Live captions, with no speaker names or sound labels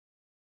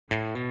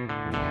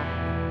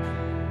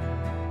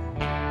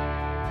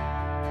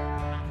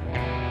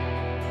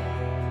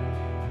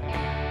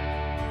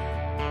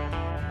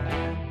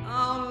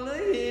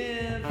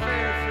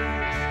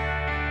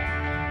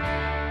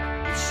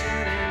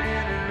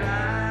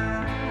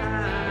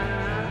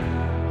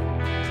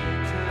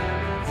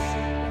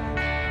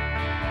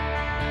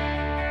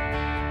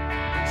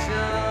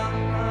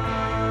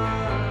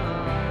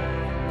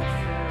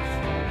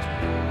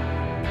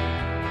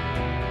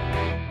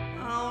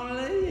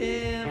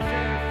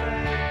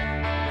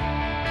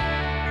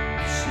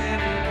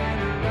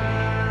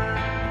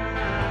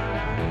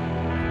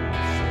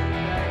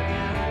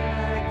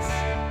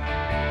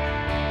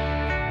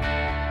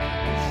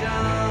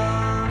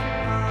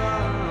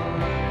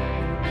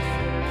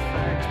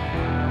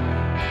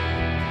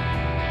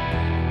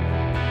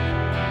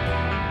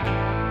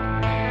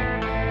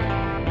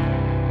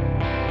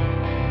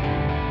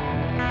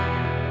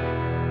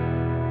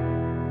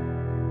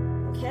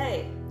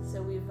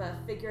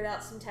figured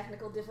out some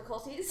technical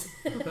difficulties,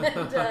 and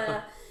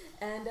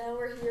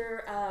we're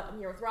here. I'm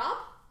here with Rob.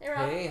 Hey,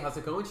 Rob. Hey, how's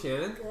it going,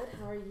 Shannon? Good.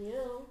 How are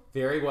you?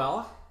 Very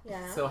well.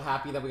 Yeah. So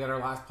happy that we got our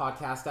last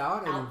podcast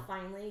out. And, out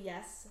finally.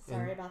 Yes.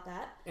 Sorry about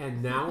that.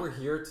 And now we're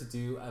here to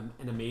do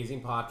an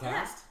amazing podcast.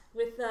 Yeah.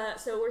 With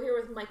so we're here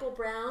with Michael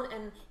Brown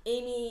and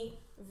Amy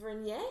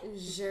Vernier.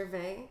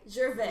 Gervais.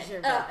 Gervais.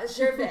 Yes.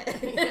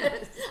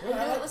 I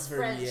knew it was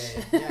French.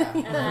 Yeah.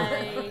 And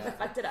I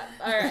fucked it up.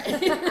 All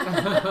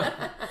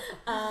right.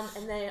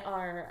 And they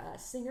are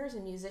singers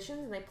and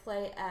musicians, and they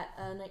play at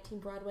 19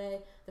 Broadway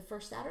the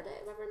first Saturday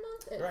of every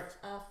month. Correct.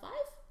 5?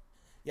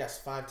 Yes,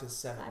 5 to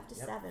 7. 5 to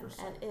 7.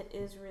 And it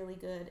is really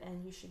good,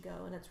 and you should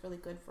go, and it's really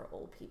good for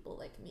old people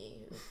like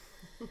me.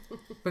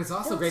 But it's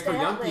also Don't great for stay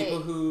young out late.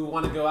 people who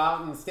want to go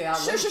out and stay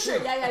out late.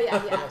 Sure. Yeah.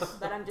 Yes.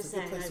 But I'm just It's a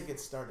saying. good place to get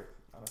started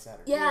on a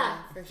Saturday. Yeah,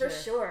 for for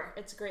sure. sure.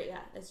 It's great. Yeah,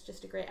 it's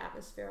just a great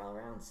atmosphere all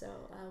around. So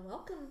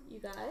welcome, you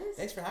guys.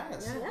 Thanks for having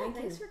us. Yeah. Thank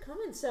Thanks you. for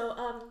coming. So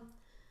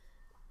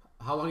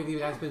How long have you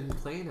guys been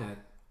playing at?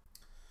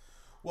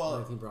 Well,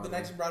 19 Broadway. the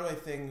 19 Broadway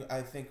thing,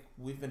 I think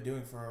we've been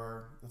doing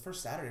for the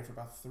first Saturday for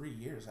about 3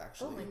 years,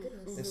 actually. oh my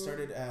goodness. It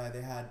started,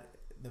 they had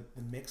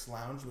the Mix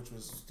Lounge, which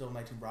was still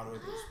 19 Broadway,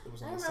 but it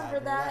was on I the side.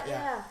 remember that.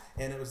 Yeah.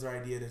 And it was their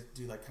idea to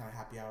do like kind of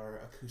happy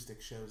hour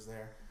acoustic shows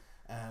there.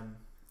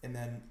 And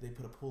then they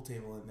put a pool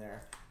table in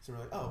there. So we're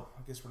like, oh,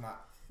 I guess we're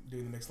not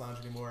doing the Mix Lounge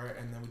anymore.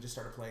 And then we just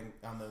started playing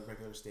on the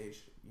regular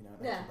stage,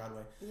 at 19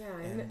 Broadway. Yeah,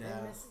 And,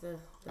 I miss the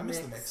I miss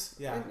the Mix,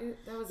 yeah.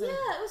 That was Yeah, a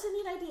it was a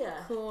neat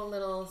idea. cool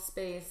little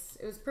space.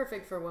 It was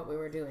perfect for what we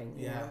were doing.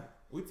 You Yeah. know?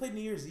 We played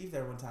New Year's Eve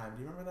there one time.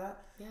 Do you remember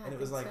that? Yeah. And I it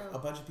was think like so. a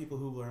bunch of people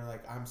who were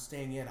like, I'm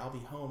staying in. I'll be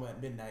home at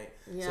midnight.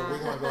 Yeah. So we're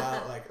going to go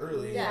out like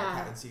early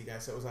Yeah. and see you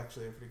guys. So it was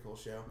actually a pretty cool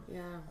show.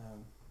 Yeah.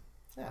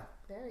 Yeah.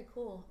 Very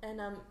cool.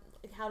 And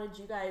how did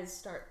you guys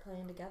start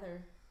playing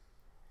together?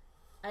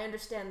 I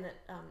understand that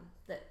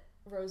that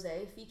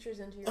rosé features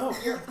into your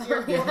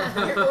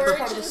your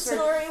origin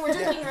story. We're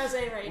drinking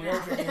rosé right We now.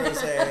 are drinking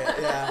rosé.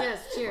 Yeah. Yes.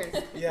 Cheers.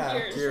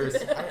 Yeah. Cheers.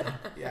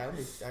 Let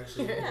me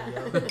actually.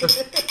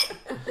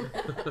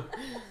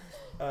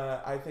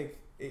 I think,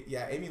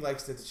 Amy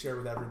likes to share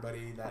with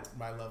everybody that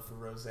my love for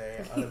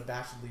rosé. I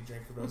unabashedly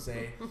drink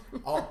rosé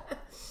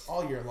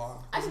all year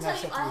long. I can Doesn't tell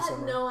have you, to do I had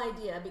summer. no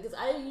idea because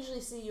I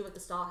usually see you at the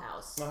Stall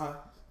House, Uh-huh.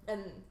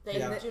 and they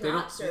Yeah. do They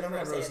not don't- serve they don't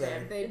have rosé rosé. there.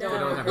 They They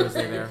don't have rosé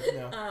there.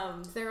 No.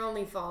 It's their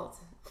only fault.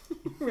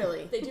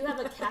 Really. They do have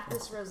a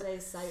cactus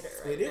rosé cider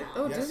right They do. now.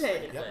 Oh, Yes. do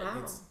they? Yep.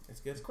 Wow. It's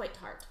good. It's quite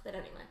tart, but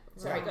anyway.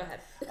 Sorry, Right. go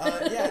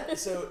ahead.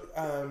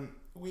 So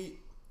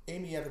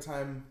Amy at the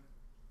time,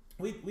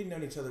 we'd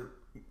known each other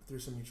through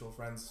some mutual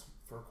friends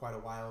for quite a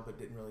while, but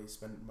didn't really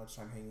spend much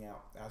time hanging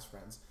out as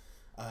friends.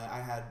 I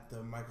had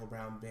the Michael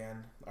Brown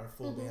band, our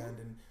full band,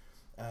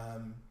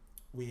 and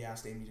we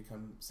asked Amy to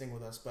come sing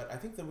with us. But I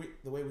think the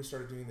way we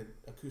started doing the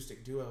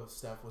acoustic duo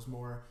stuff was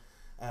more,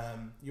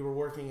 you were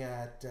working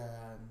at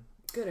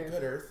Good Earth.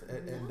 Good Earth,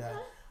 and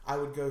I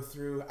would go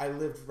through. I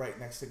lived right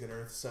next to Good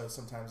Earth, so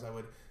sometimes I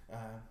would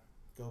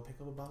go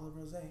pick up a bottle of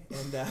rosé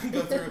and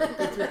go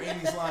through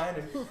Amy's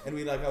line, and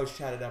we like always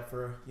chatted up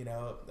for a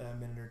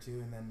minute or two,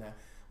 and then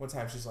one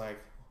time she's like,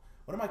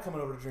 "When am I coming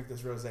over to drink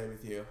this rosé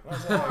with you?" And I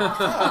was like,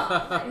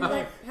 "Oh." You're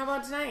like, how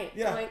about tonight?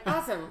 Yeah. I'm like,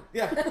 awesome.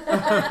 Yeah.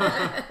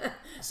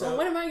 So Well,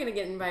 when am I going to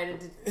get invited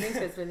to drink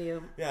this with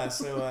you? yeah,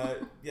 so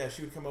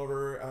she would come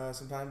over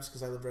sometimes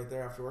because I lived right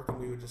there after work, and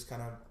we would just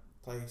kind of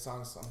play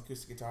songs on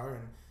acoustic guitar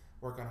and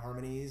work on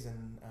harmonies,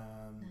 and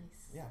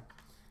Nice.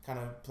 kind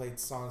of played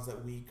songs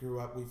that we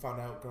found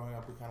out growing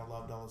up we kind of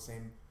loved all the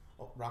same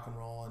rock and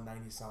roll and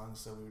 90s songs,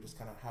 so we would just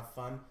kind of have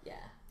fun Yeah.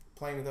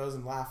 playing with those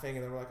and laughing,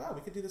 and then we're like, oh,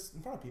 we could do this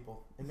in front of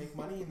people and make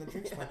money, and the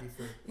drinks might be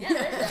free. Yeah,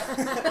 there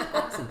you go.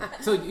 Awesome.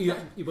 So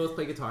you both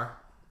play guitar?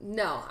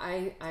 No,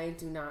 I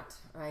do not.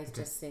 I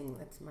just sing.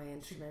 That's my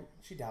instrument.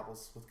 She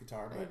dabbles with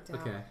guitar, I but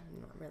don't. Okay.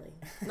 Not really.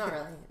 Not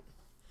really.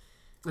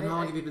 And how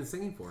long have you been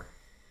singing for?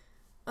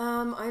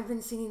 I've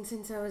been singing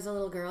since I was a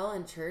little girl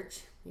in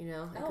church.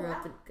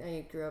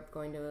 I grew up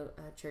going to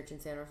a church in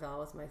San Rafael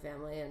with my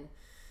family,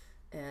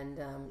 and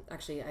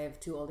actually I have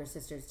two older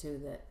sisters too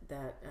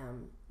that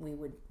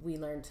we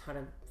learned how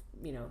to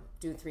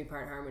do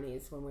 3-part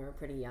harmonies when we were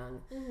pretty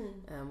young.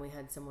 We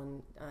had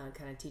someone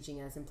kind of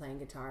teaching us and playing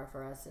guitar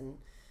for us, and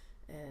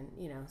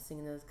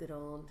singing those good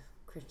old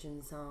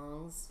Christian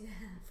songs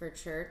for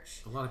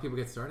church. A lot of people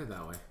get started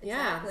that way.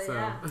 Exactly, So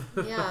yeah.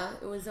 Yeah,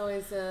 it was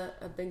always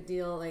a big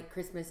deal. Like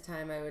Christmas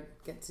time, I would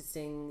get to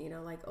sing,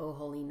 like "Oh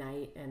Holy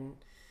Night" and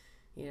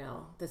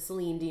the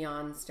Celine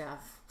Dion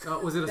stuff.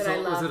 was it That I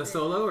was it a loved.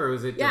 solo or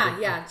was it?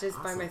 Yeah, just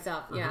by Awesome.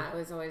 myself. Uh-huh. Yeah, that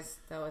was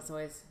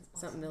always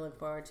something to look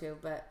forward to.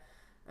 But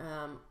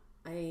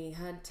I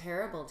had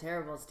terrible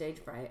stage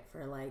fright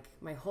for like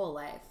my whole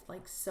life,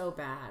 like so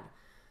bad.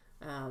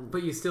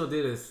 But you still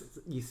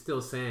you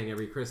still sang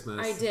every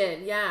Christmas. I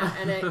did, yeah,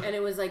 and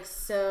it was like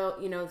so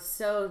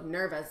so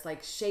nervous,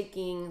 like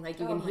shaking, like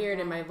you can hear it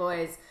in my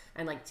voice,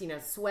 and like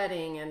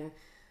sweating, and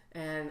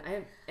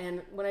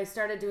And when I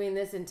started doing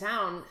this in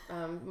town,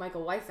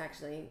 Michael Weiss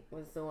actually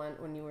was the one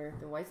when you were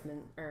the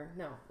Weissman, or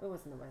no, it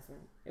wasn't the Weissman.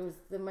 It was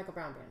the Michael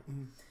Brown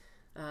band.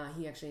 Mm-hmm.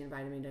 He actually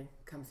invited me to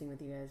come sing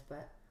with you guys,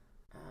 but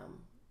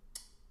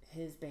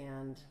his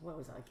band, what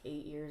was it, like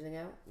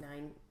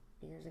 9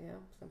 years ago,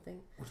 something?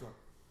 Which one?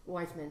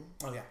 Weissman.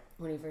 Oh, yeah.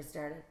 When he first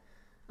started.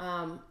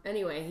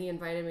 Anyway, he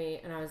invited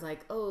me, and I was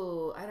like,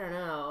 "Oh, I don't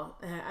know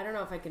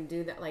if I can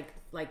do that, like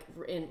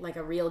in like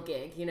a real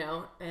gig, you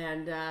know."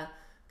 And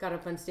got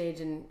up on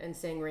stage and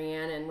sang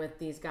Rhiannon with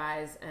these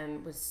guys,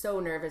 and was so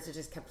nervous. I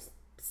just kept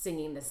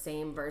singing the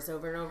same verse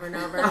over and over and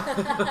over,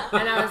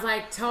 and I was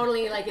like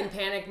totally like in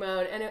panic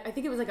mode. And I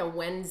think it was like a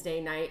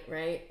Wednesday night,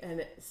 right?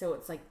 And so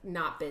it's like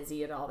not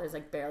busy at all. There's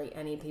like barely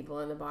any people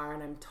in the bar,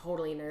 and I'm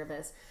totally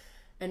nervous.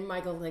 And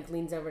Michael like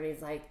leans over and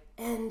he's like,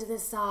 "End the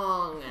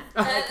song.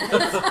 Like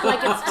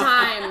it's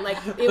time. Like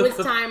it was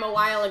time a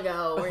while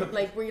ago.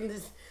 We're gonna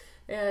just."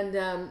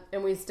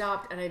 And we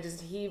stopped, and I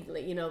just heaved,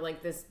 you know,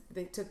 like this.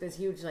 They took this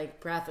huge like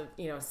breath of,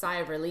 you know, sigh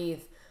of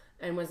relief,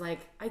 and was like,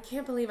 "I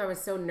can't believe I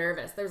was so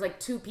nervous." There was like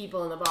 2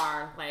 people in the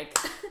bar, like.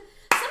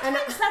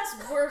 Sometimes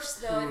that's worse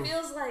though. It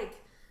feels like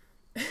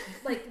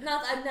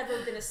not. I've never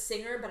been a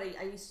singer, but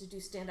I used to do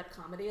stand-up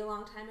comedy a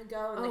long time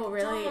ago. And, oh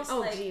really?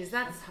 Oh geez,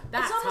 that's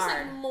it's almost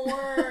hard.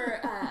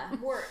 Like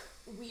more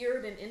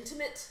weird and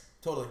intimate.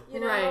 Totally. You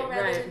know,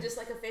 rather than just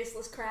like a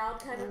faceless crowd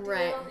kind of deal.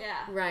 Right.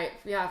 Yeah. Right.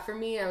 Yeah. For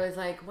me, I was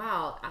like,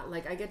 wow,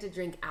 like I get to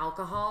drink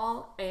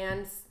alcohol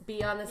and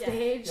be on the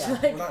stage. Yeah.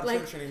 Like, we're not in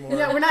church anymore.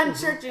 Yeah, we're not in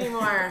church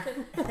anymore.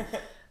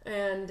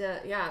 And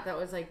that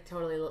was like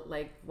totally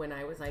like when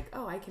I was like,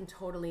 oh, I can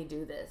totally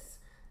do this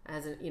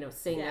as a, you know,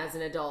 sing as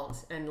an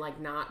adult and like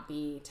not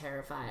be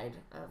terrified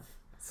of.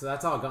 So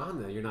that's all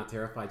gone then. You're not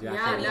terrified. You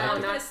I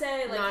was gonna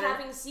say, like,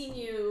 having seen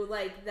you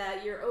like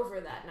that, you're over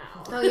that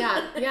now. Oh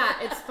yeah.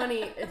 It's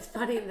funny. It's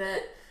funny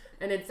that,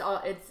 and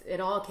it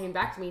all came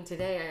back to me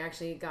today. I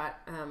actually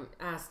got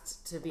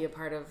asked to be a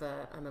part of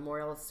a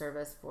memorial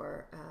service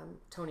for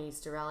Tony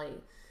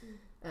Storelli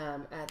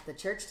at the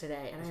church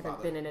today, and I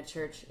haven't been in a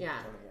church.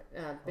 Yeah,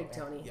 Big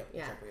Tony. Yep,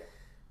 yeah. Exactly,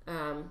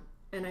 yeah.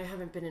 And I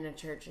haven't been in a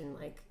church in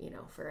like, you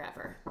know,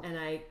 forever. And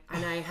I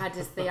had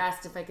to, they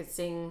asked if I could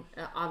sing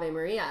Ave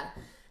Maria.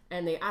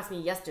 And they asked me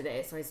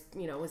yesterday. So I,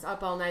 you know, was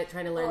up all night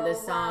trying to learn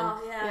this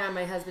song. Yeah,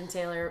 my husband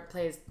Taylor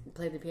played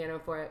the piano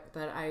for it.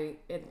 But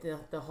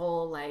the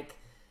whole like,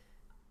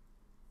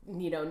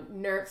 you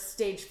know,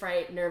 stage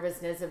fright,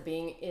 nervousness of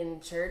being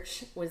in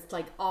church was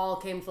like all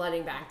came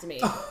flooding back to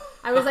me.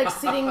 I was like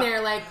sitting there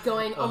like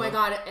going, oh my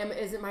God,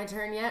 is it my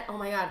turn yet? Oh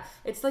my God.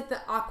 It's like the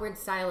awkward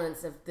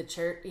silence of the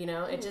church, you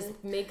know, it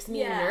just makes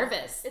me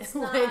nervous. It's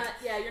not, like,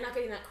 you're not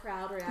getting that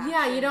crowd reaction.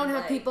 Yeah, you don't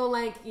have people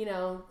like, you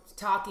know,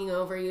 talking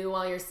over you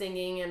while you're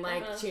singing and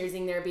like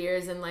cheersing their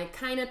beers and like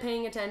kind of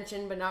paying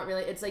attention, but not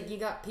really. It's like you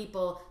got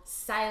people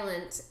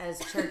silent as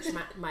church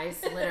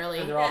mice, literally.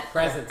 And they're all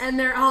present. And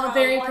they're all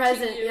very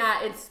present. You.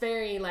 Yeah, it's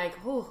very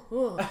like,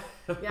 ooh.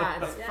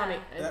 Yeah, it's funny.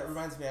 That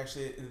reminds me,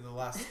 actually, the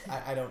last,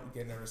 I don't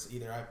get nervous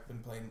either. I've been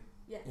playing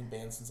in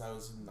bands since I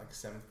was in like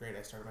 7th grade.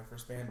 I started my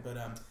first band. But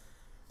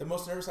the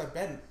most nervous I've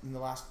been in the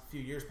last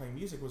few years playing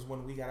music was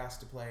when we got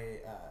asked to play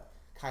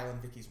Kyle and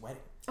Vicky's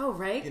wedding. Oh,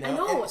 right. You know? I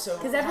know.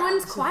 Because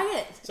everyone's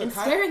quiet and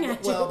staring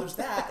at you. Well, there's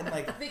that. And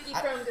like Vicky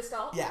from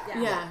Gestalt.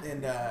 Yeah.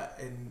 And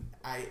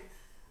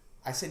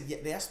I said,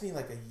 they asked me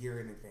like a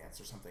year in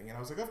advance or something. And I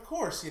was like, of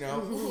course, you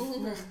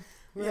know.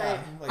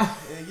 Yeah, like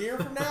in a year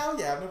from now,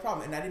 no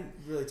problem. And I didn't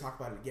really talk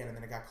about it again. And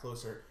then it got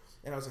closer,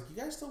 and I was like, "You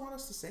guys still want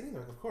us to sing?" And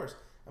they're like, "Of course."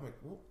 I'm like,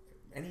 "Well,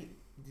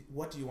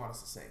 what do you want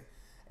us to sing?"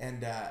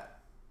 And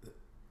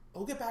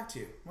we'll get back to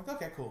you. I'm like,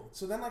 "Okay, cool."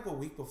 So then, like a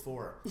week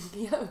before,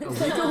 they're like,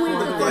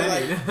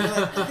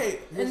 "Okay,"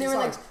 here's and they the were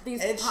songs. like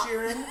these Ed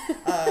Sheeran,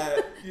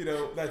 you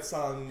know that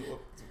song.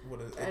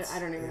 What is it? I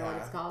don't even know what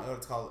it's called. What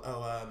it's called?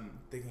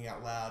 Thinking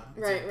Out Loud.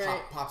 It's right.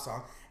 a pop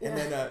song. And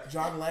then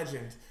John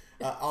Legend.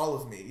 All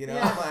of me, you know.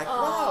 I'm like,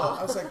 wow.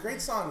 I was like, great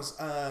songs.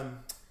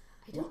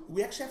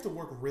 We actually have to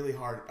work really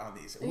hard on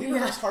these. We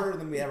rehearsed harder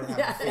than we ever have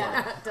before.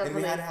 Definitely. And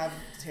we had to have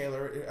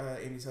Taylor,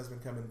 Amy's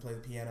husband, come and play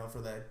the piano for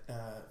the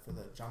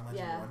John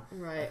Legend one,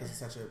 right? Because it's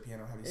such a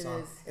piano heavy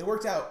song. It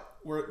worked out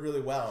really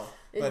well,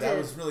 but I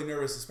was really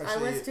nervous,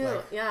 especially. I was too.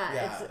 Like,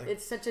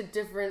 it's such a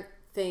different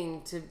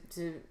thing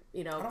to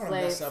you know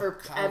play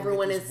for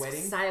everyone is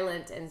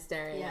silent and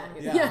staring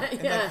at you. Yeah.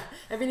 Like,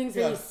 everything's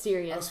really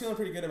serious. I was feeling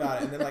pretty good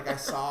about it, and then like I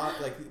saw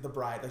like the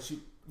bride, like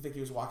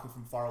Vicky was walking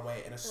from far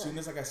away, and as soon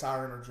as like I saw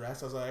her in her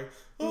dress, I was like,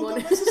 "Oh,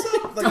 don't mess us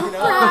up!" Like you know,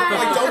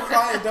 like don't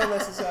cry and don't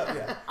mess us up.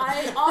 Yeah.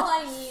 All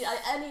I need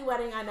any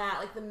wedding I'm at,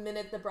 like the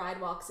minute the bride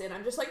walks in,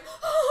 I'm just like,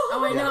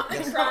 oh I know,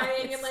 I'm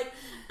crying and like,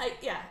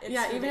 it's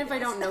even ridiculous. if I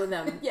don't know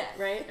them,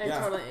 right? I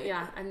totally,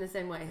 I'm the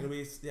same way. And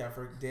we,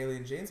 for Daly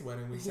and Jane's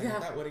wedding, we sang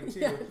at that wedding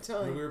too. Yeah,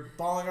 totally. And we were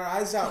bawling our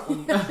eyes out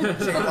when Jane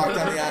walked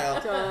down the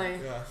aisle. Totally.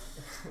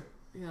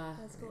 Yeah.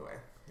 That's cool. Anyway.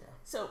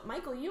 So,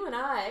 Michael, you and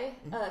I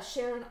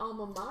share an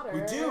alma mater.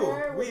 We do.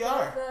 We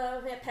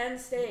are. At Penn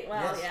State.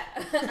 Well,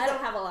 yes. I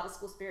don't have a lot of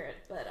school spirit,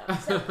 but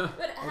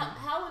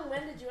how and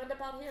when did you end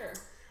up out here?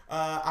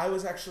 I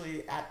was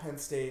actually at Penn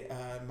State.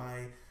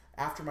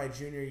 After my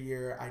junior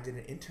year, I did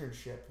an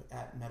internship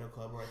at Meadow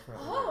Club where I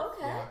currently work. Oh,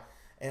 okay. Yeah.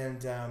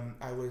 And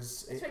I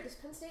was... That's right, because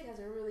Penn State has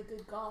a really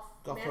good golf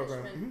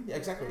program. Mm-hmm. Yeah,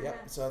 exactly, yeah.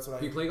 So that's what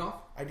Do you play golf?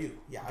 I do.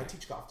 Yeah, I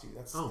teach golf too.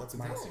 That's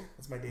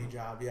my day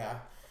job, yeah.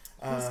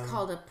 He's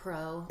called a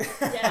pro.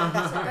 Yeah,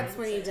 that's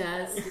what he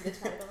does.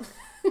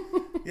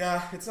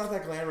 Yeah, it's not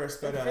that glamorous,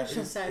 but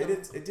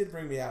it did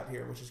bring me out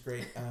here, which is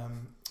great.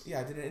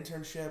 I did an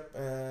internship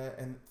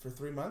and for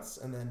 3 months,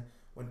 and then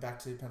went back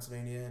to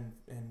Pennsylvania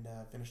and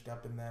finished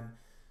up, and then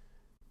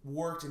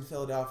worked in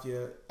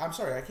Philadelphia. I'm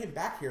sorry, I came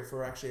back here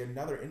for actually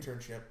another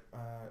internship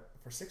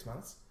for 6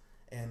 months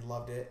and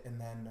loved it, and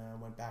then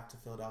went back to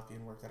Philadelphia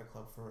and worked at a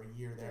club for a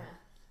year there.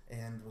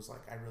 And was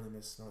like, I really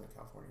miss Northern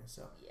California,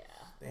 so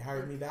they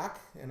hired me back,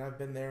 and I've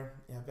been there.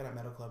 Yeah, I've been at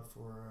Meadow Club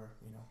for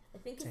I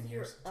think 10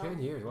 years.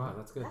 10 years, wow,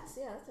 that's good. That's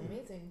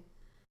amazing.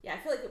 Yeah, I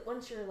feel like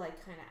once you're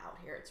like kind of out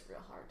here, it's real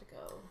hard to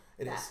go.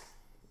 It back is.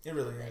 It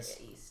really is.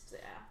 East,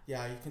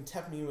 yeah. You can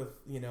tempt me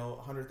with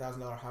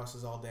 $100,000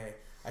 houses all day.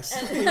 I'm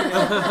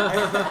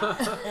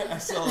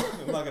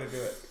not gonna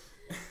do it.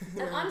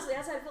 And honestly,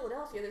 outside of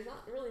Philadelphia, there's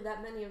not really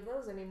that many of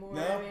those anymore.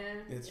 No,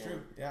 it's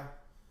true. Yeah.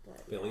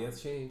 But, Philly has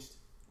changed.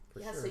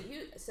 For sure.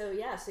 So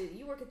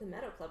you work at the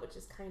Meadow Club, which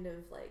is kind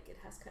of like it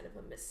has kind of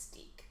a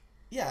mystique.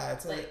 Yeah,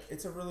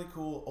 it's a really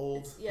cool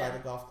old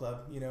private golf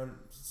club.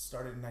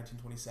 Started in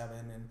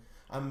 1927, and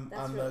I'm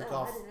a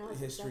golf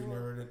history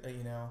nerd.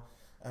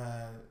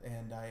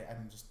 And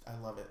I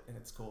love it, and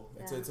it's cool.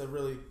 It's a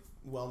really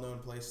well-known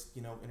place,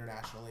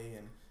 internationally,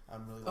 and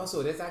I'm really.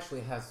 Also, it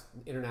actually has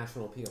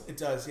international appeal. It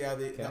does, yeah.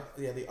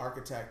 The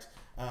architect.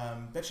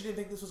 Bet you didn't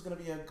think this was going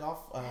to be a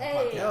golf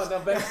podcast.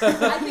 No, but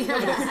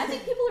I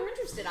think people are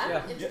interested.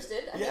 I'm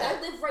interested. I mean,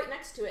 I live right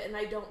next to it, and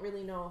I don't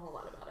really know a whole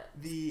lot about it.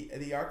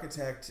 The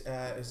architect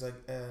is a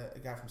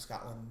guy from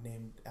Scotland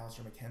named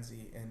Alistair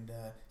Mackenzie, and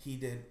he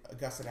did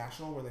Augusta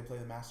National, where they play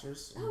the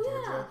Masters in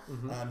Georgia. Yeah.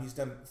 Mm-hmm. He's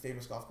done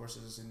famous golf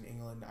courses in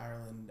England,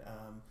 Ireland,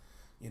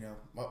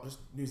 just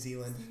New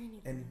Zealand,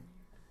 and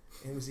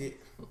it was the.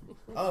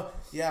 Oh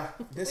yeah,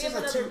 this is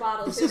a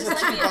bottle. This is a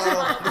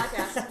 2-bottle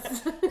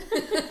podcast.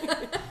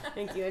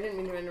 Thank you. I didn't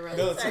mean to interrupt.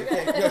 No, it's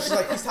okay. No, she's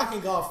like, he's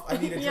talking golf. I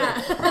need a drink. Yeah.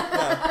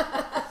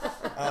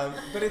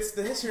 But it's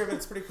the history of it.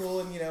 It's pretty cool,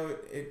 and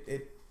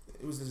it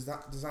was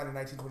designed in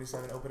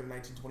 1927, opened in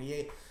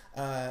 1928,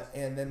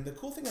 and then the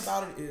cool thing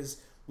about it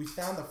is we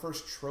found the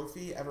first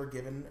trophy ever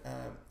given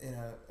in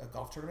a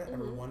golf tournament,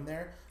 ever won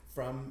there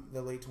from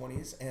the late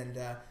 20s, and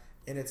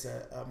it's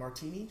a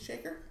martini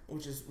shaker,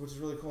 which is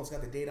really cool. It's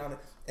got the date on it,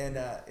 and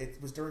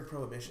it was during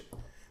Prohibition.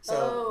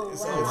 So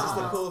it's just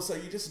the cool. So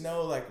you just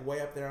know, like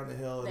way up there on the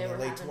hill in the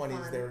late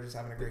 20s, they were just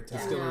having a great time.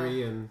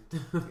 Distillery and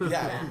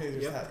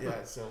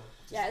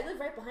I live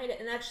right behind it,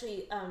 and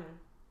actually,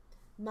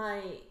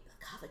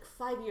 like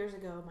 5 years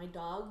ago, my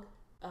dog,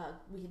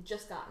 we had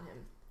just gotten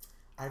him.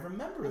 I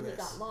remember this. He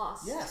got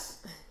lost.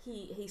 Yes.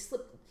 He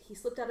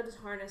slipped out of his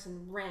harness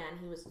and ran.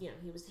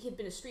 He had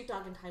been a street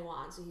dog in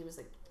Taiwan, so he was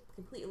like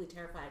completely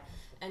terrified.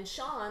 And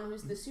Sean,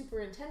 who's the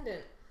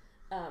superintendent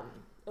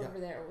over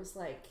there, was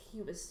like,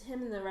 him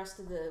and the rest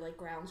of the like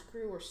grounds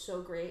crew were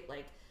so great.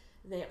 Like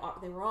they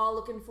were all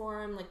looking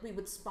for him. Like we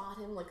would spot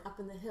him like up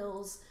in the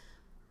hills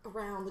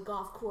around the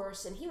golf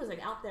course, and he was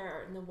like out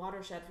there in the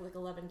watershed for like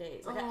 11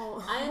 days. Like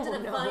I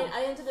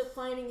ended up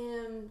finding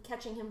him,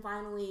 catching him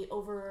finally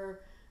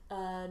over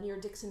near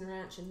Dixon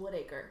Ranch in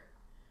Woodacre.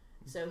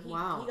 So he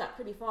got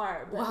pretty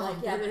far, but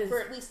for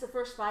at least the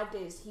first 5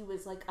 days, he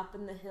was like up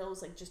in the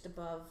hills, like just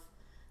above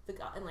the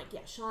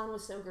and Sean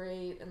was so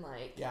great, and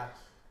I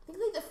think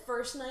like the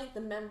first night the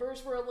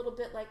members were a little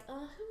bit like, who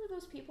are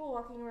those people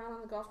walking around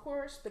on the golf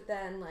course? But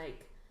then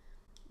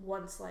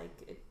once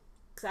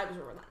because I was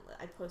relentless,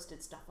 I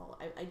posted stuff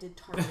I did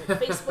targeted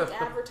Facebook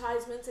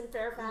advertisements in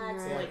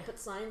Fairfax and put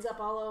signs up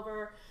all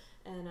over,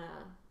 and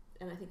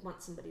I think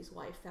once somebody's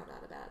wife found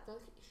out about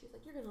it, she's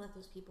like, "You're gonna let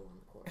those people on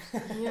the course."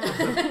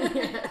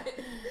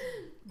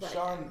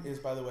 Sean is,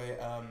 by the way,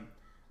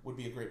 would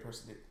be a great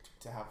person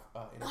to have.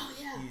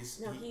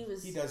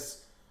 He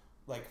does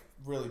like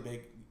really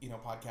big,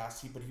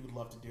 podcasts. But he would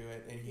love to do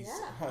it, and he's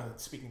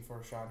speaking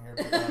for Sean here.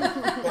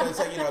 But it's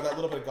like that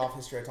little bit of golf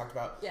history I talked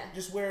about. Yeah.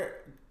 Just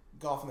where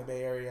golf in the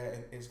Bay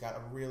Area has got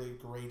a really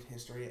great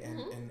history,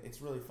 and it's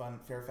really fun.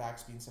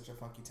 Fairfax being such a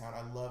funky town,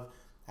 I love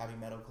having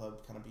Meadow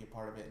Club kind of be a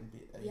part of it, and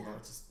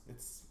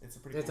it's a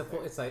pretty.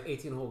 It's like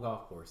 18-hole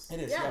golf course. It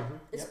is. Yeah,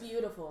 it's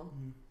beautiful.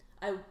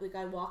 Mm-hmm.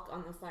 I walk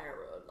on the fire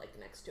road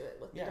next to it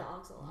with the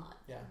dogs a lot.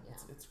 Yeah,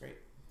 it's great.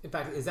 In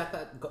fact, is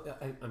that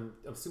I'm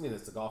assuming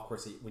that's the golf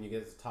course when you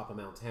get to the top of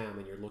Mount Tam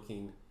and you're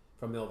looking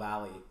from Mill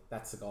Valley.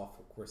 That's the golf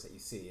course that you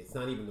see. It's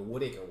not even the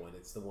Woodacre one.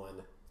 It's the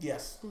one.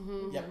 Yes.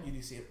 Mm-hmm. Yep. You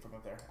do see it from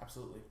up there.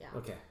 Absolutely. Yeah.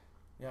 Okay.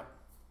 Yep.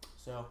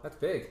 So that's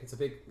big. It's a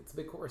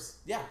big course.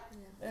 Yeah.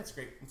 It's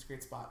great. It's a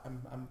great spot.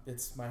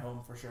 It's my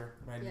home for sure.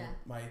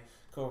 My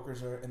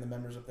coworkers and the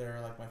members up there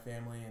are like my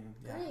family, and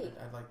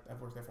I've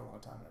worked there for a long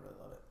time, and I really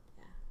love it.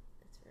 Yeah,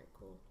 it's very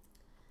cool.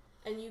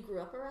 And you grew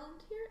up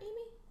around here,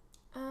 Amy?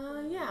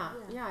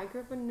 Yeah. I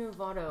grew up in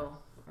Novato,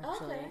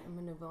 actually. Okay. I'm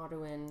a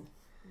Novadoan.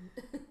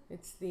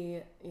 It's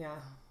the yeah.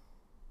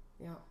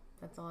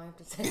 That's all I have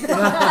to say.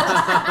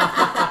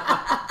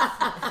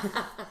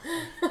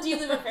 Do you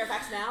live in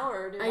Fairfax now,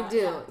 or I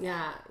do.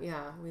 Yeah.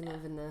 We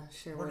live in the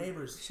We're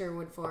neighbors.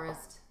 Sherwood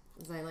Forest,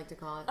 as I like to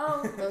call it.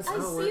 Oh,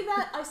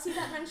 I see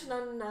that mentioned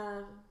on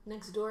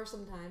Nextdoor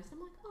sometimes.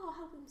 I'm like, oh,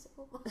 how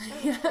whimsical.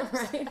 Yeah,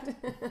 right.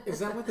 Is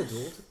that where the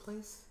duel took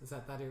place? Is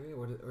that area,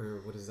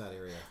 or what is that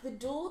area? The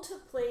duel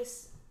took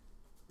place.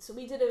 So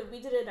we did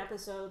an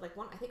episode, like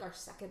I think our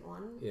second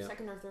or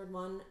third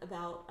one,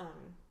 about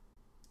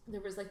there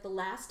was like the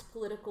last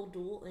political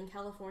duel in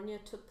California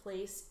took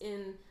place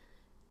in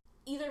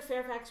either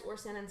Fairfax or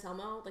San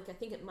Anselmo. Like I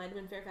think it might have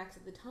been Fairfax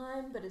at the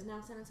time, but is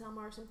now San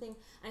Anselmo or something.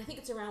 And I think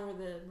it's around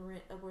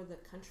where the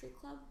country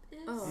club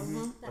is. Oh,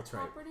 that that's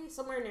property, right.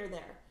 Somewhere near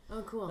there.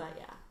 Oh, cool. But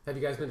yeah. Have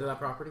you guys been to that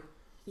property?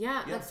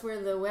 Yeah, that's where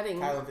the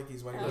wedding. Kyle and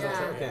Vicky's wedding.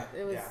 Yeah, okay.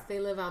 It was.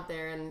 They live out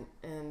there, and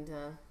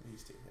We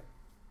used to.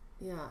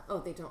 Yeah. yeah. Oh,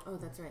 they don't. Oh,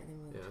 that's right. They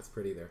moved. Yeah, it's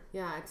pretty there.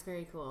 Yeah, it's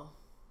very cool.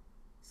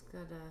 It's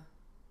got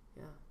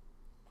yeah.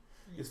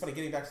 It's funny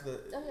getting back to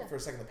for a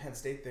second the Penn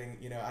State thing.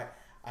 You know,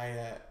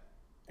 I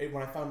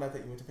when I found out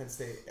that you went to Penn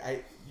State,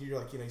 you're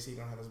like, you see you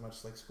don't have as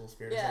much like school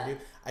spirit as I do.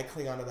 I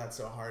cling on to that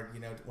so hard.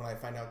 You know, when I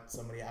find out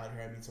somebody out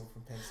here, I meet someone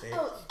from Penn State.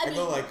 I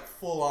go like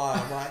full on.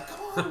 I'm like,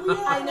 come on, we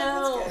are. I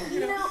know.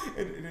 You know?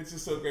 And it's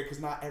just so great because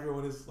not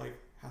everyone is like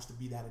has to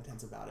be that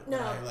intense about it. But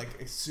No. I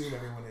like assume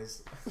everyone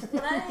is.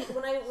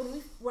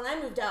 when I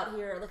moved out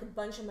here, like a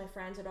bunch of my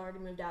friends had already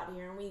moved out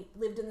here, and we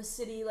lived in the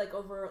city, like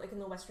over like in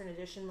the Western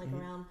Addition, like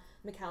around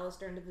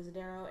McAllister and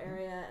Divisadero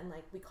area, and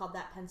like we called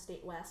that Penn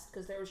State West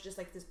because there was just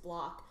like this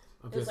block.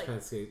 Of It was just like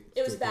Penn State.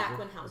 it was State back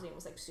people? when housing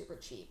was like super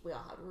cheap. We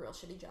all had real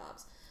shitty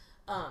jobs,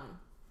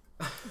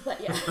 but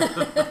yeah,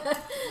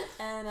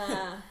 and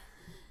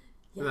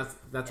And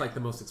that's like the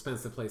most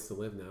expensive place to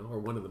live now, or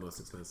one of the most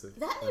expensive.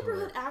 that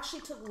neighborhood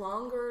actually took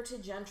longer to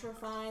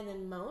gentrify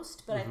than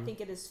most, but I think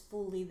it is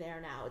fully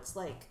there now. It's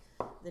like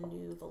the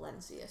new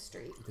Valencia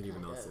Street. The new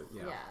kind Valencia, of.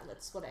 yeah. Yeah,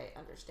 that's what I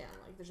understand.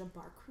 Like, there's a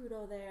Bar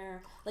Crudo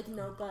there. Like,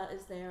 Nopa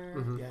is there,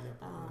 Yeah,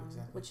 no,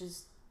 exactly. which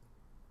is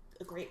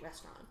a great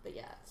restaurant. But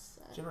yeah, it's...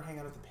 Did you ever hang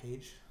out at the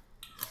Page?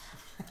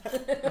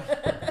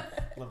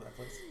 Love that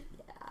place.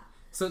 Yeah.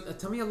 So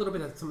tell me a little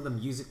bit of some of the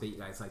music that you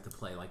guys like to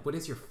play. Like, what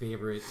is your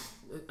favorite?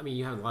 I mean,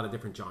 you have a lot of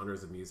different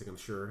genres of music, I'm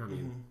sure. I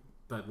mean,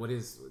 but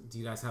do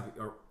you guys have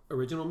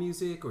original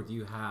music, or do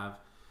you have?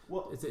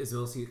 Well, is there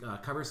mostly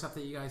cover stuff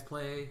that you guys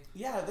play?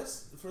 Yeah,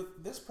 for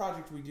this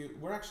project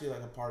we're actually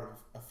like a part of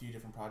a few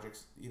different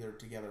projects, either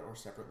together or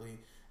separately,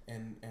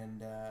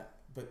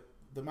 but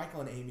the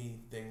Michael and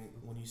Amy thing,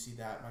 when you see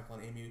that Michael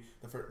and Amy,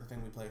 the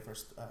thing we play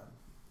first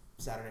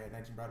Saturday at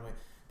 19 Broadway,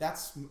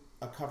 that's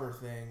a cover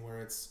thing where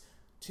it's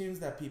tunes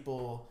that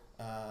people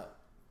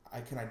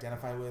I can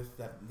identify with,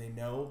 that they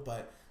know,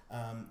 but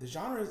the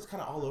genre is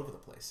kind of all over the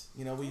place.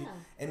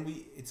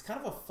 It's kind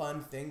of a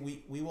fun thing.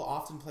 We will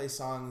often play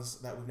songs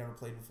that we've never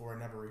played before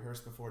and never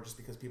rehearsed before, just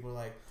because people are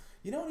like,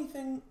 you know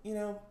anything,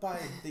 by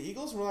the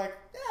Eagles? We're like,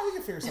 yeah, we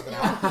can figure something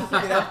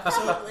out.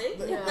 So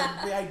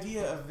the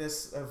idea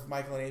of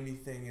Michael and Amy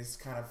thing is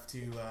kind of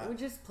to we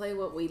just play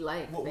what we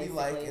like, we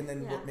like, and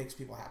then what makes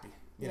people happy.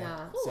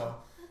 Cool. So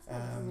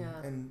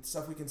and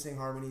stuff we can sing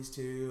harmonies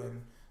to,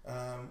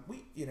 and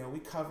we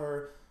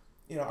cover.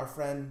 Our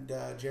friend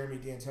Jeremy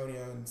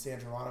D'Antonio and San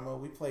Geronimo,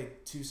 we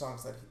played two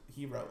songs that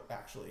he wrote,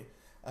 actually.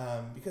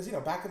 Because,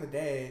 back in the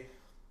day,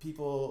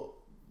 people,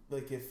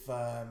 like if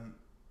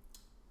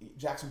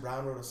Jackson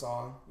Browne wrote a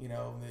song,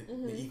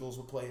 the Eagles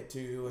would play it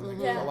too.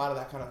 And a lot of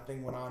that kind of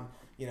thing went on,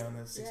 in the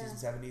 60s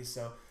and 70s.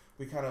 So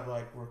we kind of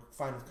like were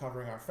fine with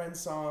covering our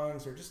friends'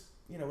 songs, or just,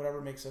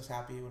 whatever makes us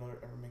happy,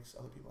 whatever makes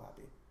other people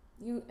happy.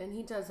 And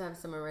he does have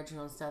some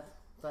original stuff.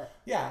 But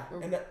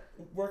and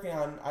working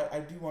on, I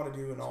do want to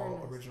do an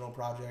all original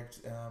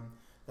project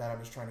that I'm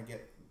just trying to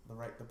get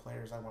the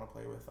players I want to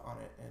play with on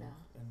it,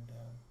 and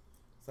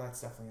so that's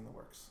definitely in the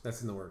works.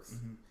 That's in the works.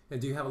 Mm-hmm. And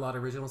do you have a lot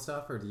of original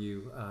stuff, or do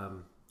you?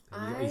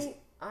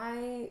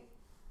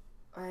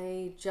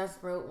 I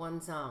just wrote one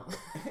song.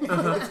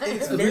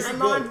 It's very I'm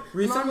on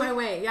my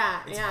way.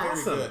 Yeah, it's yeah.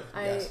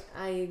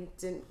 Very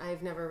good.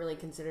 I've never really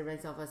considered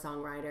myself a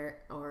songwriter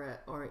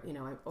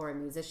or a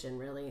musician,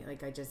 really.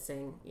 Like, I just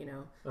sing.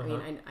 I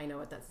mean, I know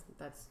what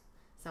that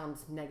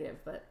sounds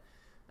negative, but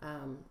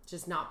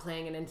just not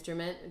playing an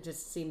instrument, it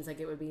just seems like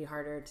it would be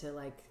harder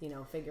to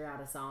figure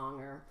out a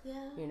song, or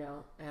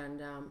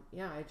and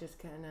I just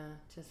kind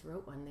of just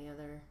wrote one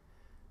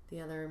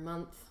the other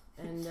month.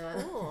 And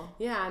cool.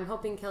 I'm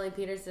hoping Kelly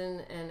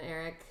Peterson and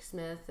Eric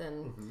Smith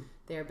and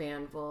their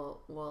band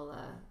will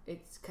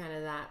it's kind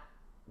of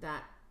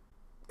that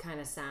kind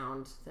of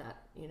sound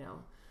that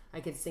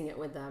I could sing it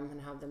with them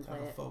and have them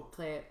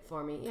play it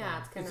for me. Yeah,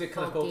 it's kind of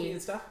kind of folky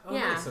and stuff. Oh,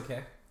 nice.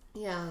 Okay.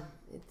 Yeah,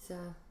 it's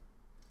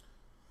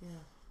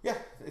Yeah,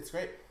 it's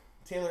great.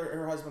 Taylor,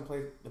 her husband,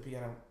 plays the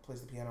piano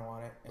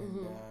on it,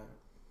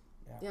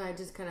 and I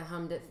just kind of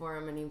hummed it for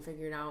him, and he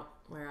figured out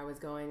where I was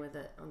going with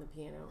it on the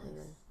piano, nice. And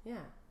then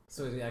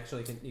So it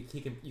actually you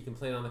can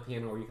play it on the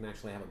piano, or you can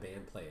actually have a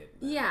band play it.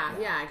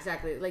 Yeah,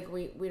 exactly. Like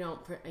we don't,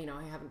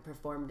 I haven't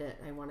performed it.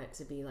 I want it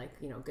to be like,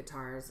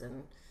 guitars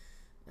and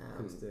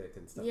acoustic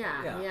and stuff.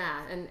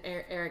 Yeah. And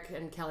Eric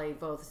and Kelly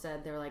both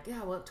said, they were like,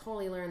 yeah, we'll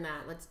totally learn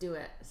that. Let's do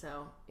it.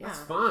 So yeah,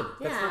 that's fun.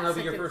 That's fun. That'll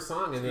be your first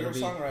song, and it'll be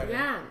songwriter.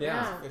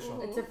 Yeah.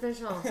 It's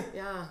official.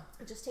 Yeah.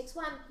 It just takes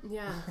one.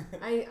 Yeah.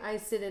 I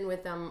sit in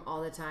with them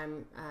all the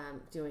time,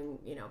 doing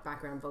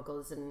background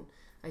vocals, and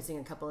I sing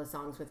a couple of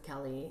songs with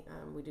Kelly.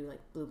 We do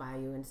like Blue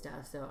Bayou and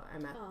stuff. So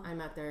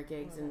I'm at their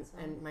gigs,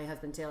 and my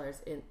husband Taylor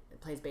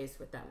plays bass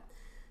with them.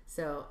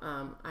 So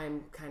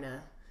I'm kind of.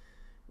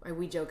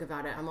 We joke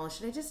about it. I'm all,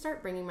 should I just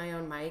start bringing my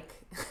own mic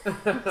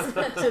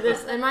to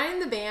this? Am I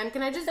in the band?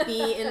 Can I just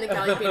be in the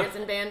Kelly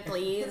Peterson band,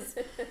 please?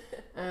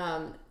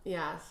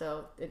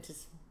 So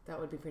that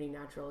would be pretty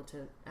natural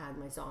to add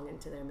my song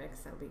into their mix.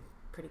 That would be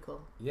pretty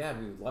cool. Yeah,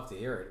 we would love to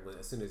hear it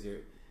as soon as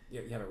you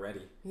have it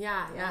ready.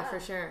 Yeah, for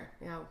sure.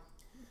 Yeah.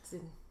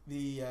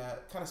 The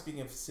kind of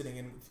speaking of sitting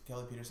in with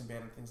Kelly Peterson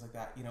band and things like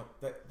that,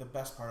 the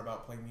best part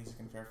about playing music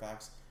in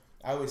Fairfax,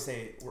 I always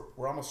say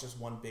we're almost just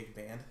one big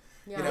band.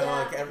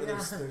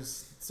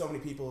 There's so many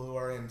people who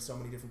are in so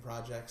many different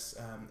projects.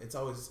 It's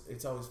always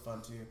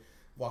fun to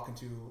walk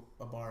into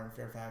a bar in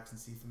Fairfax and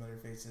see familiar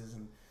faces,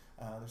 and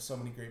there's so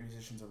many great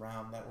musicians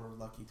around that we're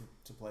lucky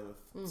to play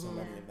with so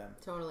many of them.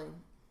 Totally.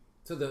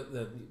 So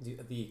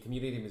the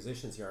community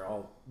musicians here are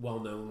all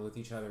well known with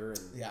each other,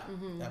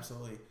 and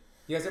Absolutely.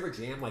 You guys ever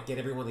jam, like get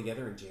everyone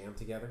together and jam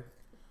together?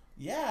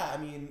 Yeah, I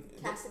mean...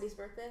 Cassidy's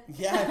birthday?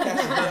 Yeah,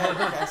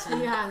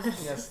 Cassidy.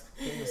 Yes,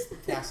 famous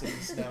Cassidy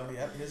Snow.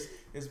 Yep,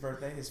 his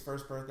birthday, his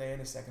first birthday and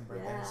his second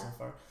birthday so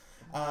far.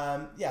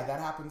 That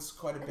happens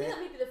quite a bit. I think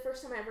that may be the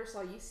first time I ever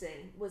saw you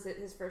sing. Was it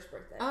his first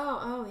birthday?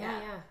 Oh,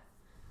 yeah.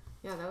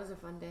 Yeah, that was a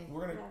fun day.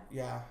 We're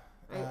gonna,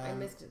 I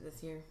missed it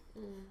this year.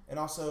 And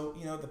also,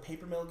 the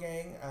Paper Mill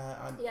Gang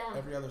on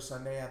every other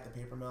Sunday at the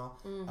Paper Mill.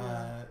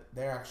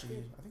 They're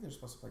actually, I think they're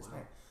supposed to play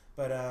tonight.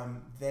 But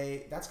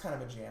that's kind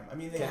of a jam. I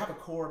mean, they have a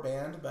core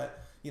band,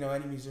 but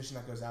any musician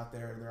that goes out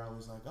there, they're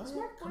always like, "Oh, does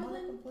Mark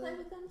Boylan play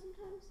with them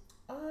sometimes?"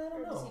 I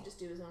don't know. Does he just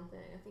do his own thing?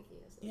 I think he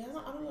has.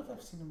 I don't know if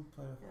I've seen him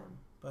play with them,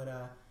 but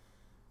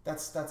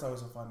that's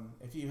always a fun.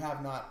 If you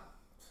have not,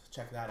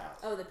 check that out.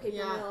 Oh, the Paper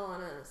Mill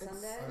on a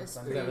Sunday. Is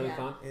that really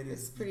fun?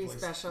 It's pretty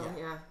special.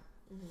 Yeah.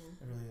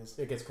 It really is.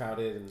 It gets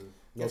crowded and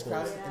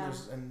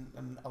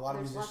and a lot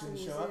of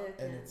musicians show up,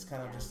 and it's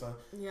kind of just a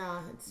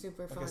it's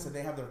super fun. Like I said,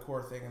 they have their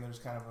core thing, and there's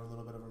kind of a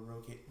little bit of a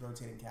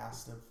rotating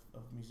cast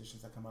of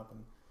musicians that come up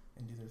and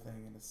do their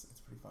thing, and it's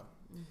pretty fun.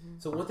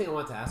 So one thing I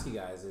want to ask you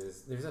guys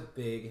is there's a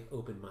big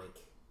open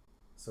mic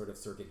sort of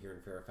circuit here in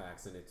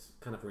Fairfax, and it's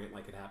kind of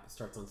like it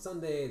starts on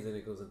Sundays and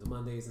it goes into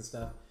Mondays and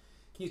stuff.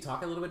 Can you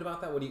talk a little bit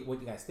about that? What do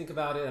you guys think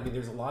about it? I mean,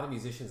 there's a lot of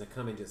musicians that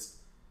come and just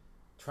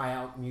try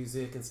out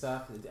music and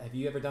stuff. Have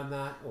you ever done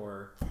that,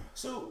 or?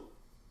 So,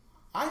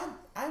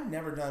 I've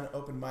never done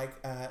open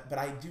mic, but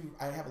I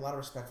have a lot of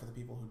respect for the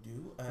people who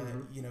do.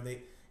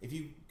 If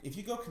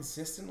you go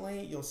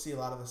consistently, you'll see a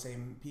lot of the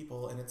same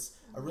people, and it's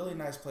a really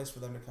nice place for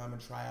them to come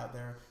and try out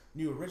their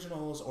new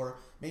originals, or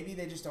maybe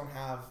they just don't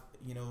have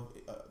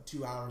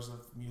 2 hours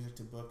of music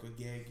to book a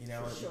gig, and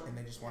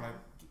they just want to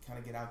kind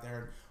of get out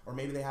there, or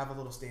maybe they have a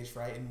little stage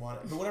fright and want,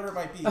 but whatever it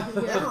might be,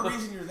 whatever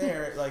reason you're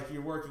there, like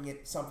you're working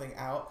something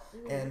out,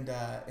 and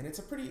it's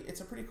a pretty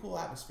cool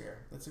atmosphere.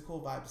 It's a cool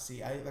vibe to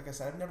see. Like I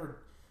said, I've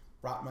never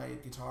brought my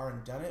guitar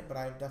and done it, but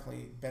I've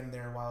definitely been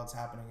there while it's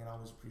happening, and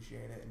always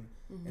appreciate it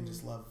and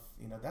just love,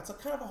 that's a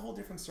kind of a whole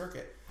different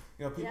circuit.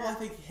 People I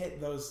think hit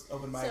those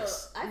open mics.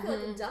 So I feel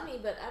like a dummy,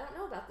 but I don't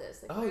know about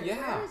this. Like,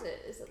 where is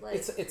it? Is it like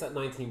it's at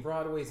 19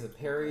 Broadway, it's at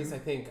Perry's, I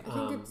think.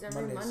 I think it's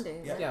every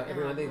Monday. Yeah,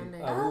 every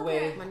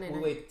Monday.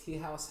 Wu-Wei Tea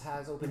House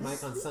has open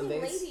mic on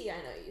Sundays. Lady I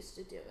know used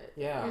to do it.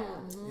 Yeah.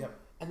 Yep.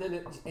 And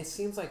then it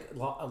seems like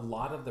a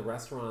lot of the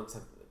restaurants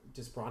have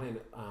just brought in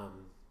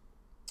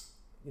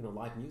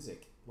live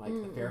music. Like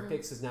the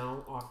Fairfix is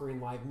now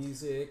offering live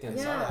music, and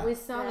we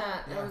saw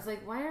that. Yeah. I was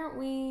like, why aren't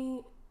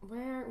we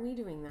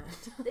doing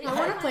that? I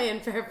want to play in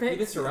Fairfax.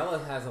 Even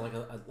Sorella has like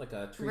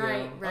a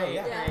trio. Right.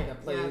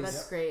 That plays.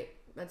 That's great.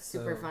 That's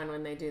super fun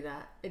when they do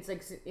that. It's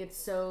like it's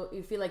so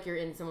you feel like you're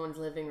in someone's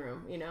living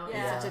room.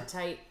 It's such a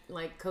tight,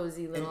 like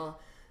cozy little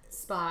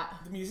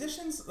spot. The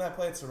musicians that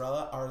play at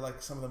Sorella are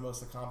like some of the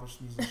most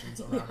accomplished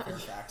musicians around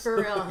Fairfax. For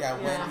real.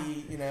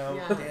 Wendy,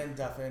 Dan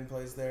Duffin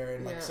plays there,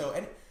 and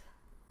and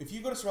if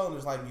you go to Sorella and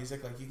there's live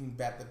music, like you can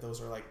bet that those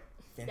are like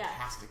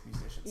fantastic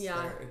musicians.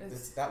 Yeah,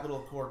 it's that little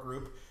core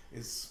group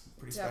is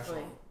pretty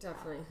special.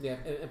 Definitely. Yeah,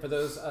 and for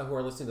those who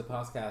are listening to the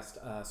podcast,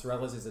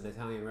 Sorella's is an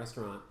Italian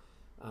restaurant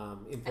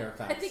in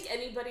Fairfax. I think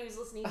anybody who's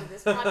listening to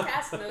this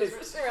podcast knows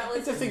where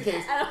Sorella's is. Just in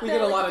case, we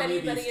get a lot of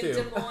newbies too. Anybody in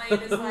Des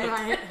Moines is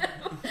like,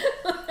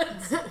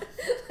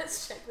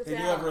 let's check this out. They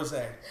do have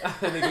rosé.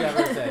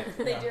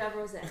 They do have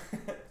rosé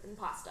and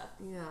pasta.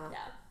 Yeah.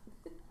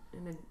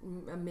 And an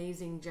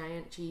amazing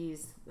giant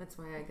cheese. That's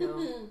why I go.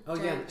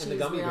 And the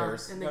gummy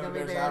bears. And the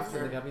gummy bears.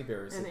 And the gummy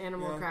bears. And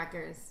animal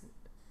crackers.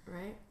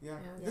 Right? Yeah.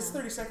 Yeah. This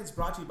 30 seconds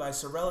brought to you by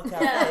Sorella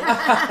Cafe.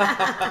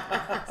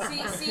 Yeah.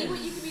 see what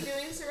you could be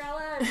doing,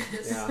 Sorella.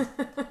 Just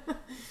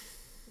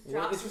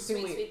drop some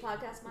sweet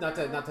podcast.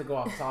 Not to go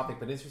off topic,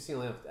 but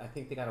interestingly enough, I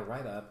think they got a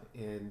write up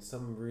in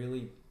some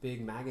really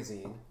big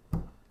magazine,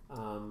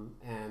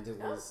 and it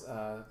was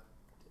I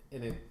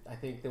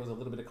think there was a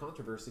little bit of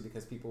controversy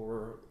because people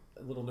were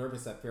a little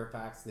nervous that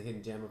Fairfax, the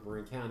hidden gem of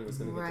Marin County, was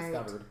going to get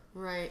discovered.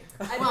 Right.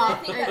 I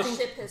think that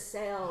ship has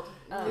sailed.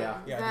 I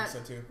think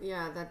so too.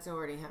 Yeah, that's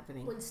already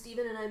happening. When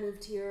Steven and I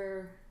moved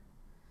here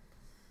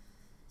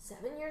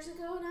 7 years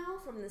ago now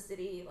from the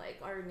city, like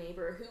our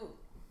neighbor who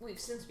we've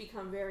since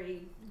become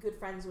very good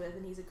friends with,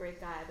 and he's a great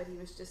guy, but he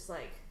was just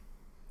like,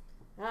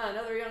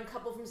 another young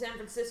couple from San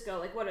Francisco.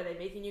 Like, what are they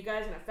making you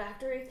guys in a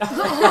factory?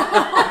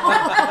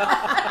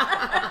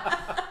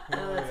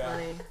 Oh, that's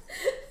funny.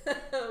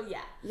 Oh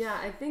yeah. Yeah,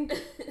 I think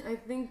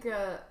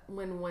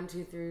when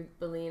 123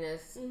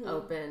 Bolinas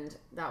opened,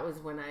 that was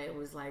when I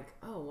was like,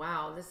 oh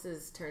wow, this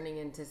is turning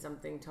into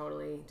something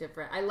totally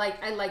different. I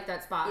like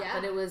that spot,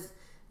 but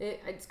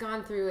it's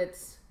gone through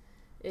its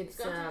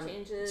gone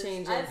through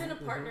changes. I've been a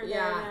partner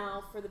there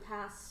now for the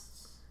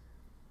past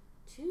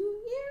 2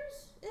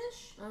 years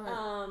ish.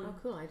 Oh,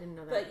 cool! I didn't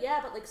know that.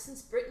 But like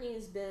since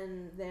Brittany's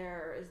been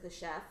there as the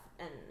chef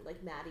and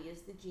like Maddie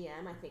is the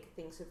GM, I think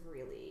things have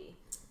really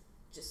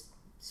just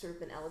sort of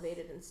been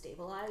elevated and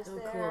stabilized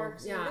there. Cool.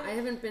 So yeah, I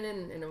haven't been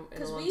in a long time.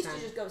 Because we used to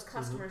just go as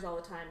customers all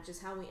the time, which is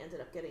how we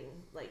ended up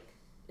getting like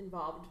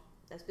involved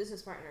as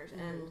business partners,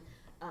 and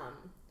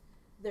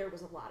there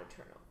was a lot of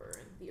turnover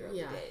in the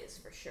early days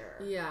for sure.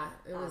 Yeah,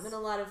 it was, and a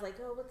lot of like,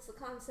 oh, what's the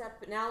concept?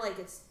 But now like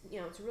it's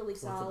it's really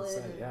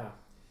solid.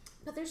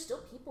 But there's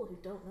still people who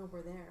don't know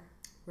we're there.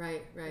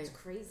 Right. It's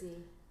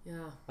crazy.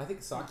 Yeah. I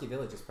think Saki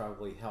Village has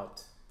probably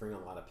helped bring a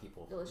lot of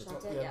people. Village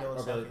Sake,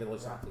 Or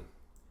Village Saki.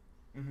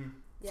 Mm-hmm.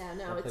 Yeah,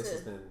 no, that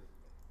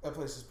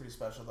place is pretty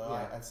special though.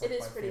 Yeah. It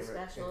is pretty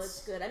special.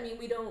 It's good. I mean,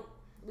 we don't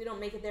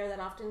make it there that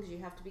often because you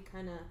have to be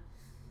kind of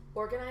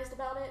organized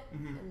about it,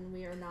 and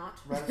we are not.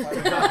 But you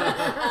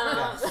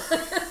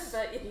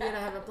gotta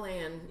have a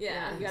plan.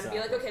 Yeah, you gotta be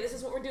like, okay, this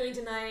is what we're doing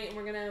tonight, and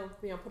we're gonna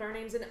put our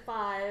names in at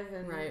 5,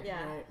 and right.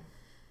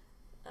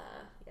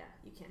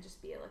 You can't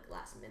just be like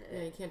last minute.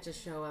 Yeah, you can't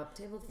just show up.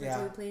 Table for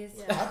 2, please.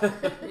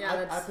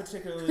 Yeah, I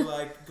particularly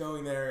like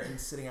going there and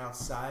sitting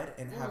outside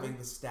and having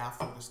the staff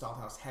from the Gestalt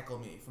House heckle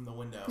me from the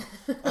window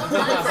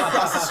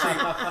across the street.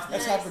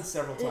 That's happened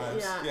several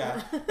times.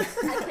 Yeah.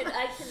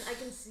 I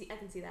can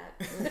see that.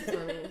 That's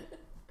funny.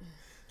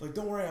 Like,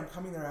 don't worry, I'm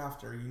coming there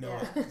after. You know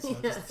it. So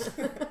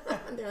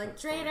they're like,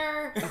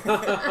 traitor.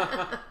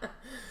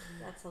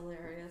 That's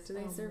hilarious. Do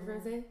they serve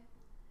rosé?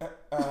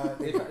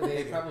 They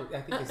probably.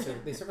 I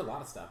think they serve a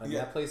lot of stuff. I mean,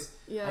 that place.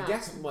 I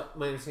guess what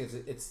my understanding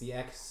is, it's the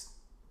ex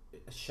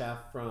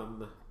chef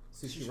from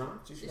Sushi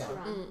Ron.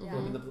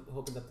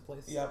 Opened up the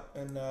place. Yep,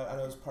 and I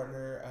know his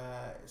partner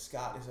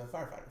Scott is a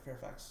firefighter,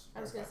 Fairfax.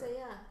 I was gonna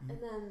say and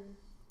then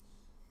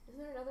isn't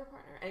there another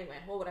partner? Anyway,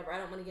 well, whatever. I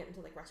don't want to get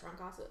into like restaurant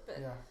gossip, but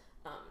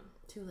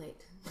too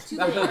late. Too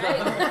late,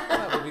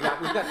 right? we've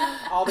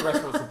got all the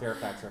restaurants in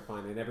Fairfax are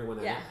fine, and everyone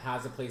that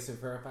has a place in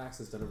Fairfax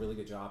has done a really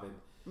good job in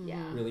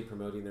really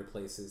promoting their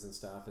places and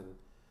stuff. And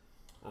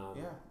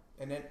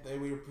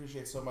and we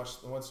appreciate so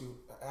much. Once you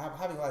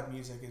having live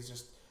music is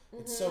just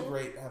it's so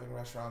great having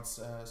restaurants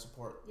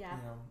support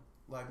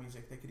live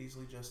music. They could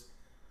easily just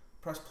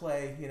press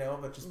play,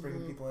 but just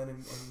bringing people in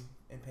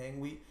and paying.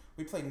 We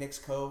play Nick's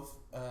Cove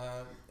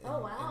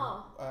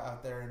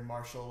out there in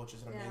Marshall, which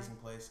is an amazing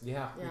place. We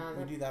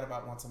do that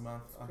about once a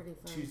month. On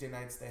Tuesday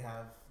nights they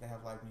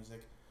have live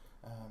music.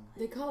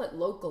 They call it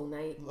local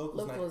night.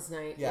 Locals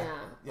night.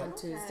 On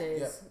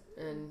Tuesdays.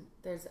 And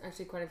there's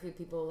actually quite a few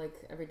people,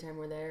 like every time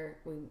we're there,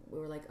 we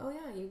were like, oh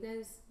yeah, you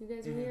guys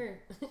are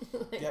here.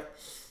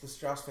 The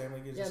Strauss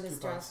family gives us coupons.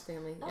 The Strauss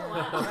family. Oh,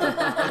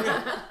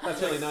 wow.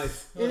 That's really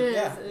nice. It is.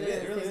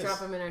 It really is. Drop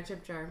them in our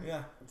tip jar.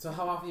 Yeah. So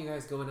how often are you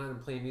guys going out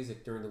and playing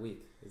music during the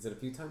week? Is it a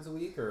few times a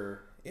week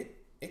or?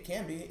 It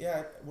can be.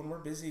 Yeah. When we're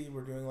busy,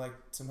 we're doing like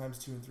sometimes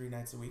 2 and 3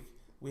 nights a week.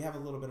 We have a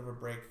little bit of a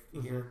break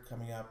here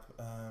coming up.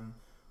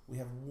 We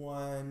have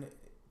one.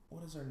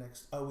 What is our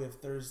next? Oh, we have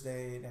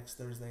next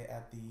Thursday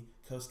at the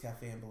Coast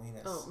Cafe in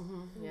Bolinas.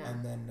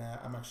 And then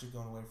I'm actually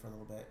going away for a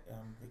little bit,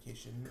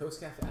 vacation. Coast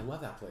Cafe, I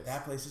love that place.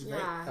 That place is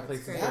great. That place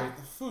is great.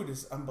 The food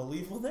is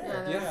unbelievable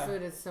there. Yeah, the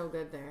food is so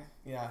good there.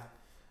 Yeah.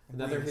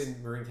 Another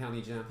hidden Marin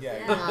County gem.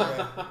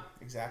 Yeah,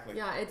 exactly.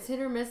 Yeah, it's hit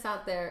or miss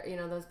out there.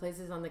 Those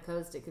places on the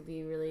coast, it could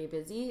be really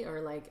busy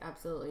or like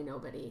absolutely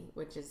nobody,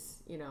 which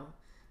is,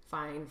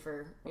 fine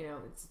for,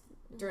 it's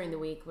during the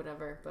week,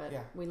 whatever. But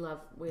we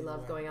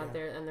love going out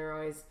there, and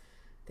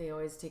they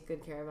always take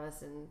good care of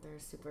us, and they're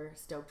super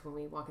stoked when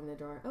we walk in the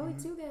door. Oh,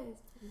 it's you guys.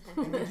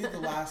 And we do the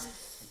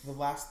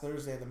last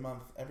Thursday of the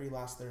month. Every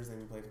last Thursday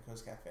we play at the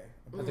Coast Cafe.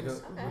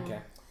 Okay.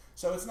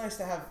 So it's nice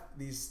to have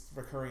these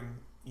recurring,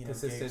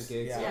 consistent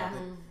gigs.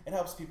 It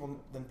helps people.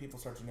 Then people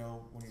start to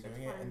know when you're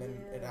doing it, and then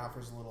it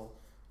offers a little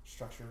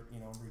structure,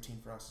 routine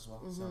for us as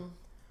well. So.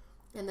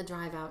 And the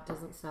drive out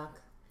doesn't suck.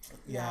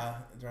 Yeah,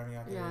 driving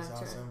out there is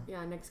awesome.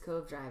 Yeah, Nick's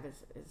Cove Drive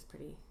is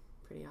pretty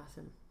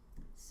awesome.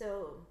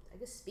 So, I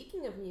guess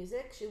speaking of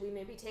music, should we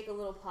maybe take a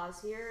little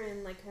pause here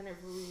and like kind of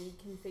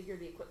reconfigure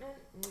the equipment?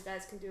 And you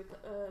guys can do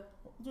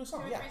do a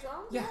song, 2 or 3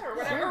 songs? Yeah. Or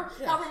whatever.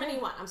 However many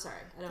you want. I'm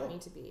sorry. I don't mean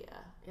to be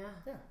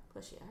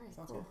pushy. All right,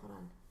 Sounds cool. good. Hold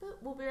on. But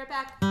we'll be right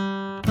back.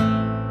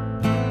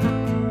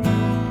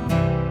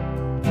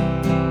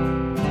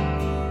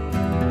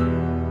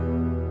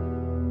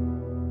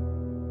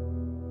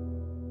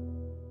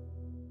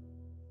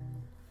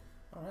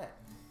 All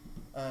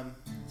right.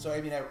 So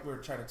Amy and I were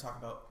trying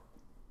to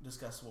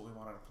discuss what we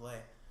wanted to play,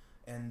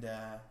 and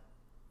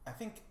I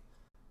think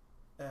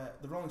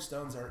the Rolling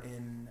Stones are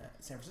in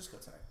San Francisco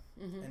tonight.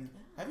 Mm-hmm. And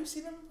have you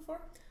seen them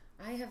before?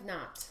 I have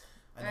not.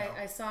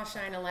 I saw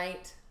Shine a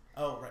Light.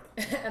 Oh,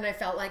 right. And I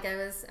felt like I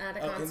was at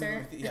a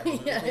concert.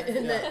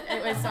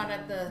 I saw it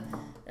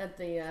at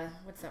the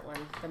what's that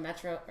one? The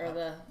Metro or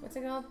the what's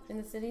it called in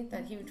the city?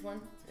 That huge one.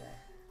 Yeah.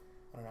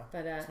 I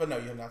don't know. But no,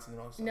 you have not seen the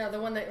Rolling Stones. No,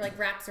 the one that like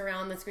wraps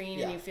around the screen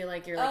and you feel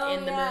like you're like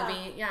in the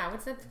movie. Yeah,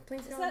 what's that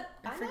place called?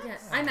 I forget.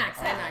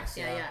 IMAX.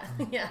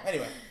 Yeah.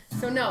 Anyway.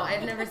 So no,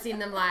 I've never seen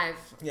them live.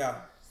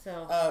 Yeah.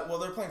 So. Well,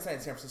 they're playing tonight in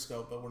San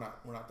Francisco, but we're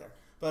not there.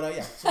 But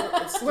yeah. So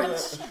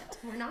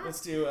we're not.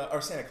 Let's do or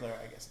Santa Clara,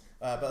 I guess.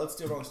 But let's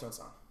do a Rolling Stones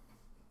song.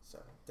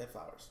 So Dead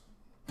Flowers.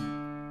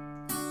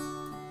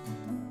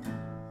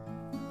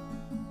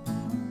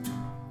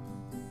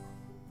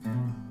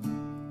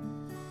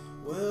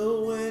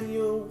 Well, when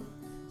you're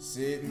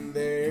sitting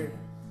there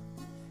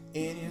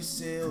in your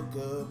silk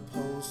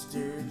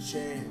upholstered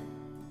chair,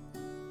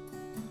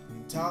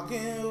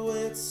 talking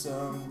with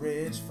some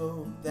rich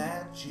folk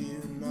that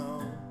you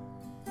know,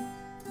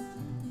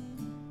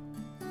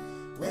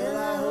 well,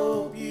 I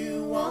hope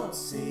you won't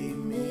see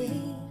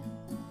me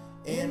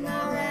in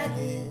my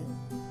ragged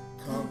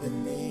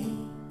company.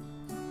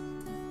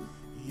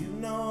 You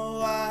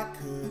know I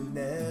could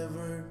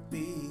never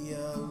be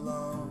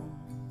alone.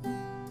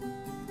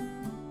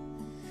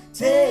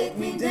 Take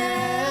me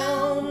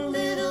down,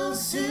 little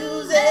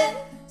Susie,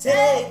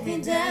 take me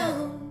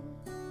down.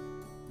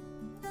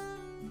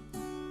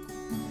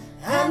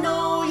 I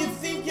know you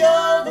think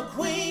you're the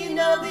queen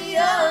of the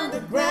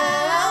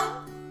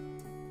underground,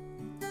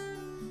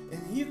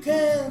 and you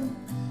can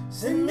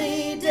send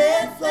me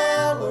dead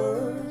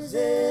flowers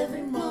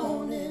every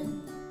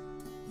morning.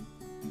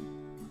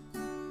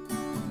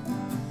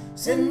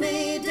 Send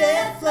me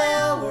dead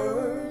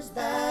flowers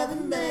by the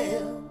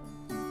mail.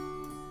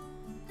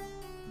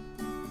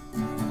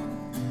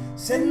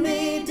 Send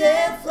me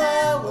dead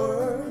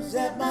flowers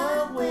at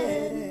my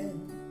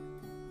wedding,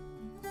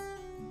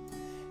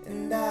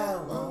 and I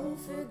won't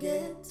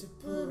forget to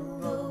put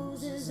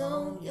roses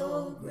on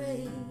your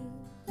grave.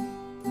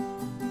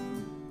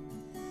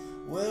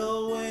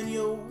 Well, when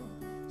you're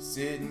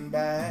sitting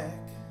back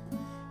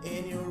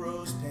in your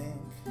rose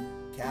pink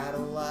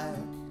Cadillac,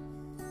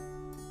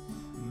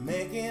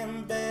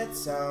 making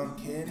bets on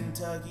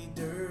Kentucky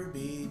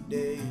Derby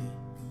Day,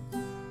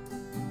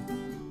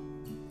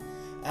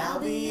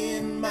 I'll be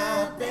in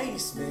my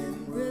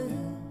basement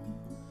room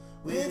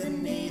with a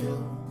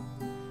needle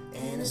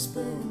and a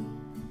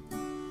spoon,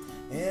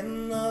 and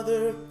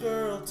another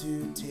girl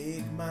to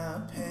take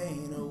my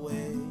pain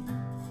away.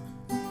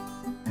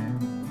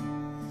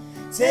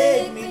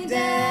 Take me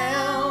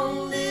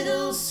down,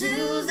 little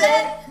Susie,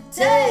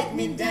 take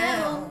me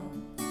down.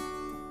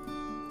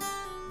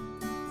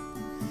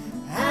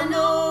 I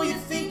know you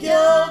think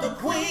you're the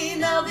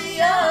queen of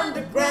the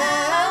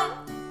underground,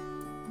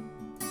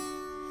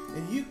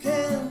 and you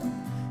can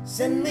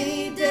send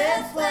me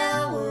dead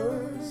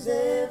flowers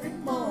every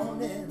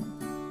morning.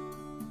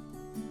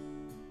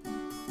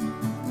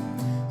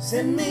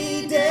 Send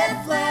me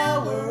dead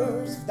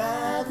flowers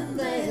by the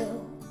mail.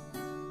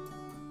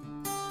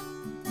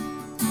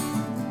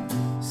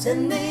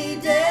 Send me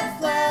dead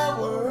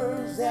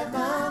flowers at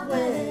my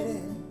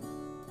wedding,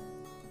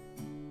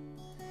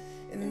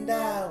 and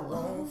I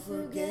won't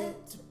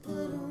forget to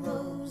put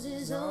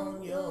roses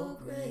on your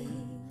grave.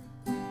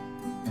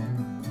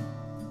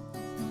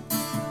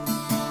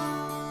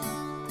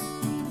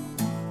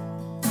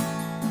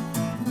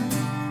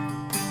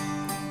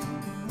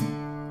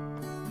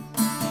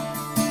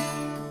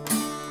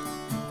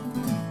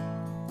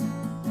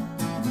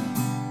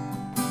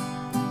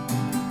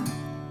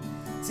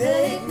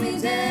 Take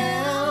me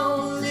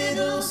down,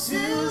 little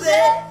Susie,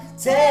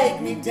 take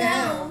me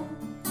down.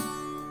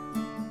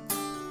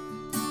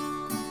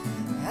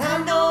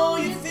 I know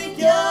you think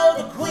you're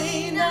the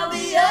queen of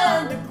the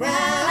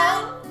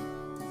underground,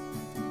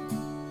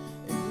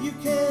 and you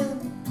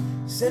can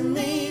send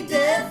me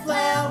dead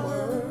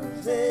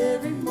flowers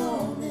every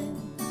morning.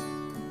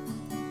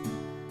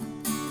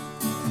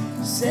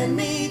 Send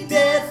me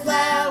dead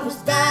flowers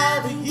by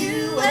the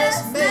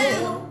U.S.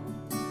 mail.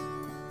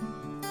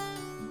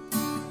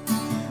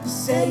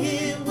 Say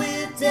it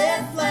with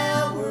dead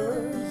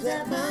flowers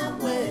at my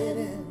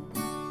wedding,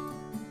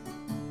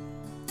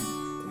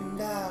 and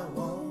I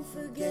won't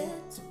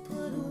forget to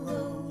put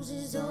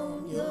roses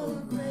on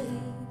your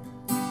grave,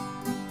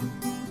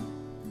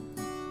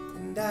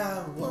 and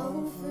I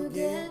won't forget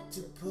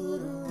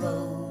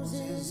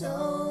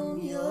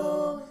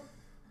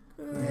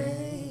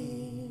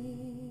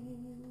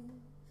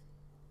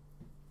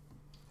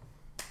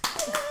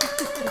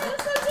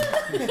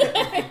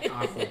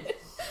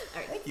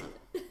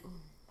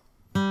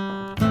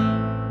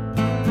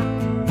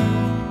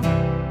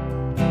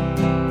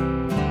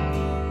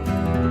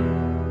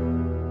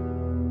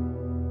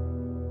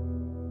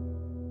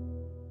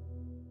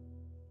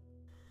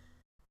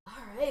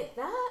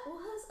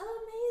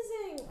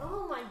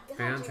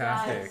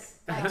Fantastic.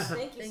 Guys,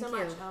 thank you Thank so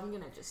you. much. I'm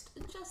gonna just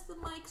adjust the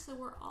mic so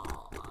we're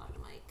all on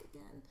mic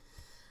again.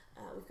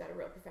 We've got a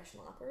real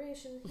professional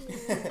operation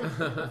here.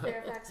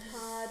 Fairfax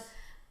Pod.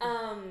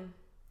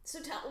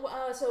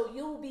 So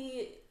you'll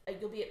be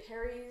at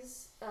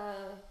Perry's.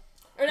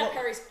 Not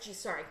Perry's. Geez,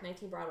 sorry,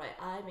 19 Broadway.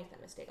 I make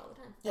that mistake all the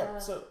time. Yeah.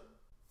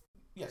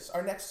 Yes,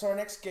 our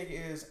next gig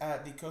is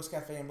at the Coast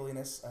Cafe in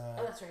Bolinas.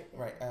 Oh, that's right. Yeah.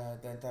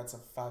 Right. That's a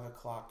 5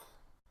 o'clock,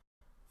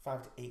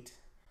 5 to 8.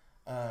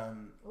 Oh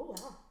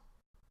wow.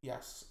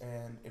 Yes,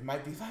 and it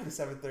might be 5 to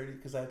 7:30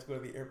 because I have to go to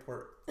the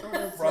airport Oh,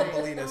 that's from right.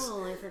 Bolinas.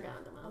 Oh, I forgot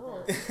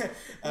about that.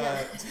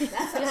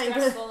 That's not Yeah,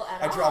 stressful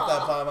at all. I dropped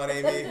that bomb on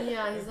Amy.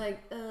 Yeah, he's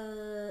like,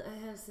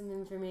 I have some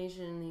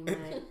information you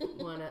might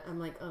wanna. I'm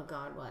like, oh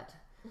God, what?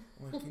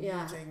 Well, can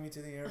Yeah. you take me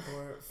to the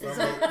airport from It's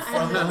like,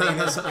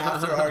 Bolinas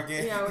after our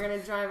gig? Yeah, we're gonna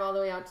drive all the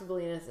way out to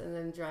Bolinas and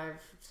then drive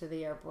to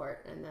the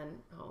airport and then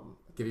home.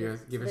 Give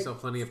yourself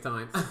plenty of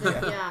time.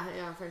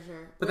 Yeah, for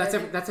sure. But that's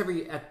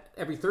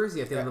every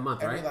Thursday at the end of the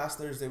month, every right? last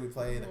Thursday we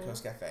play the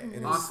Coast Cafe. It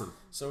is- Awesome.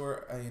 So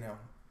we're,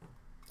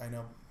 I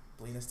know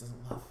Bolinas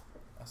doesn't love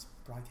us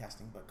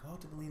broadcasting, but go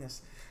to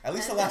Bolinas at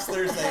least the last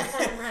Thursday.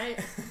 Right.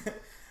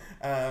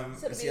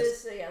 So it'll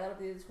be that'll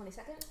be the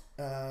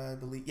 22nd.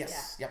 Believe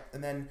yes, Yeah. yep.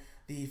 And then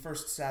the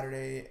first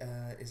Saturday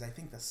is I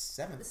think the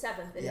 7th. The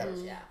 7th. It Yeah.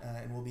 is, yeah.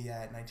 And we'll be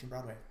at 19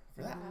 Broadway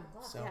for that.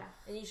 Wow, So yeah,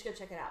 and you should go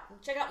check it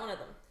out. Check out one of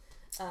them.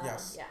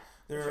 Yes. Yeah.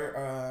 they're sure.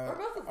 Or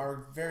both of them.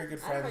 are very good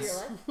I don't know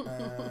friends, your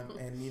life.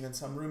 and even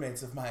some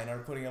roommates of mine are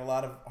putting in a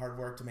lot of hard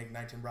work to make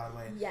 19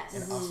 Broadway Yes.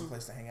 an awesome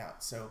place to hang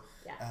out. So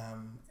Yeah.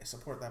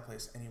 support that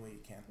place any way you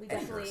can. We've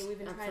Absolutely.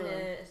 been trying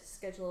to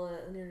schedule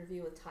an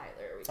interview with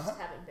Tyler. We just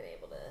haven't been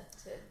able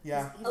to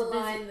Yeah.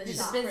 align the He's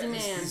a chakras. busy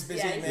man. He's busy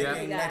Yeah, he's a making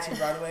busy guy. 19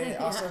 Broadway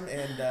Yeah. awesome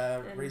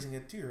and raising a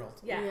 2-year-old.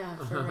 Yeah.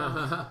 For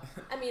real.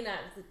 I mean,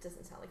 it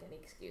doesn't sound like any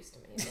excuse to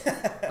me.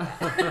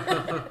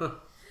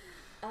 But,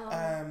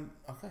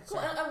 Okay. cool.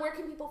 Sorry. Where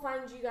can people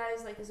find you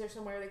guys? Like, is there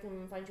somewhere they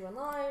can find you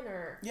online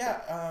or?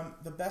 Yeah,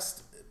 the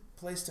best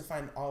place to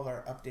find all of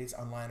our updates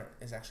online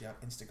is actually on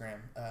Instagram.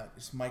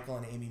 Just Michael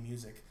and Amy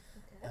Music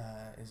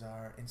is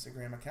our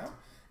Instagram account.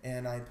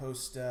 And I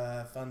post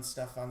fun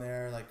stuff on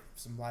there, like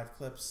some live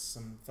clips,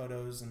 some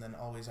photos, and then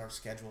always our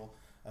schedule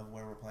of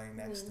where we're playing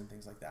next and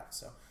things like that.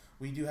 So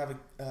we do have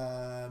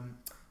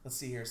let's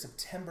see here,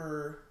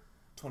 September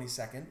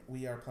 22nd,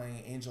 we are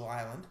playing Angel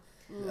Island.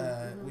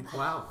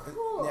 Wow.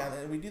 Cool. Yeah,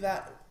 and we do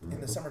that in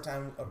the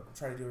summertime.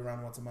 Try to do it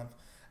around once a month,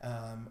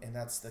 and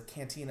that's the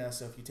cantina.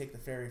 So if you take the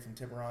ferry from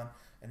Tiburon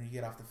and you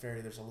get off the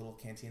ferry, there's a little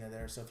cantina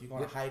there. So if you go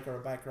on a hike or a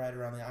bike ride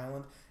around the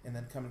island and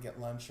then come and get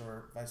lunch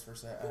or vice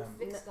versa.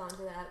 Vic's gone to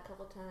that a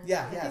couple times.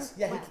 Yeah, yes,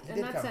 yeah, he And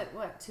did that's come. at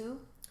what, 2?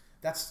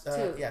 That's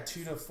 2.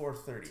 2 to 4:30.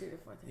 2 to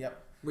 4:30.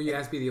 Yep. Will you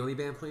guys be the only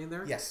band playing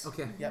there? Yes.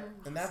 Okay. Yep.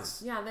 And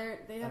that's Yeah,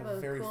 they have a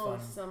very cool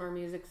fun- summer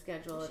music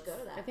schedule. We should go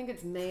to that. I think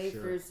it's May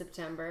Sure. through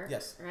September.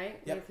 Yes.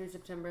 Right? Yep. May through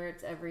September.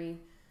 It's every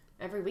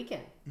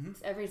weekend. Mhm.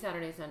 It's every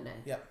Saturday, Sunday.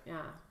 Yep.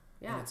 Yeah.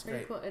 Yeah, And it's it's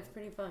pretty great. cool. It's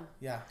pretty fun.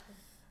 yeah.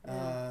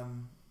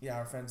 Yeah.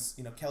 Our friends,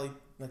 Kelly,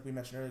 like we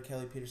mentioned earlier,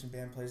 Kelly Peterson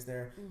Band plays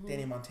there. Mm-hmm.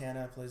 Danny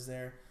Montana plays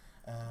there.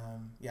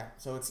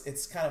 So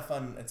it's kind of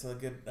fun. It's a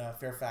good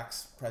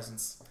Fairfax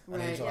presence on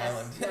Right, Angel yes.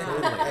 Island.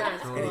 Yeah. Yeah,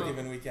 it's totally. Any cool.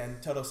 given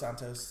weekend. Toto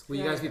Santos. Will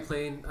you guys be Right.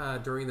 playing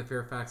during the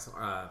Fairfax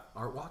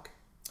Art Walk?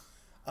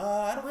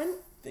 I don't When?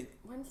 think.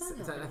 When's that? I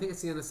happening? think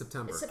it's the end of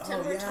September. It's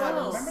September Oh, yeah, 12th.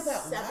 I remember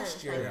that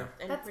last year.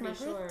 I'm That's pretty my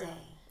sure. birthday.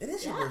 It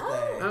is your Yeah.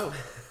 birthday. Oh.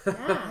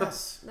 Yeah.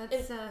 Yes.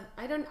 That's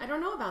I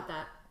don't know about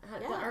that. The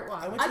Yeah. art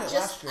walk. I went to it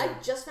last year. I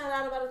just found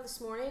out about it this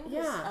morning.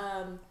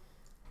 Yeah.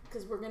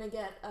 Because we're gonna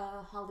get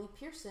Holly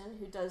Pearson,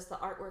 who does the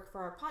artwork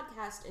for our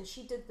podcast, and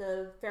she did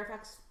the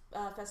Fairfax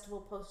Festival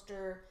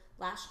poster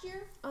last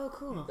year. Oh,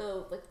 cool.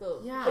 The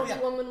Yeah. hippie Oh, yeah.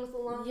 woman with the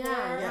long Yeah,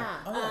 hair.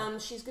 yeah. Oh, yeah.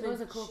 She's gonna That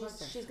was a cool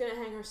poster. she's gonna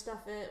hang her stuff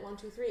at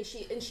 123.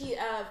 She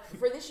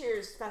for this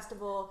year's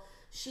festival,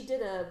 she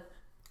did a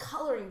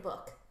coloring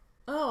book.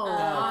 Oh, cool.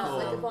 awesome.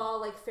 Like of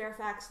all like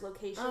Fairfax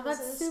locations Oh, that's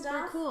and super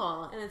stuff.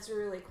 cool. And it's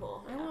really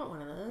cool. I want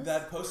one of those.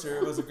 That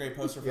poster was a great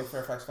poster for the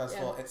Fairfax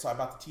Festival. Yeah. And so I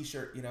bought the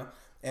T-shirt,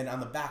 and on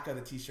the back of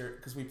the T-shirt,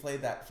 because we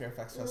played that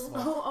Fairfax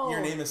Festival, Oh. your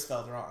name is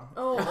spelled wrong.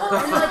 Oh,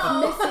 I'm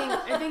like missing.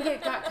 I think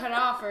it got cut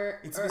off,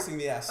 It's or missing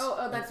the S.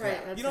 Oh, that's right,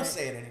 Yeah. that's You don't right.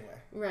 say it anyway.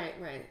 right.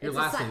 Your It's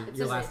last a si- name. it's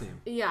Your a- last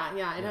name. Yeah, it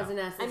Yeah. has an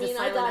S. I It's mean, a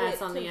I silent got S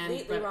it on the completely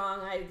end. But wrong.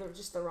 They're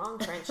just the wrong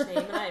French name,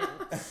 and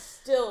I'm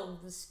still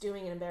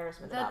stewing in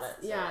embarrassment about it.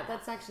 So.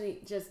 that's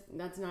actually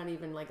that's not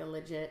even like a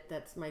legit.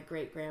 That's my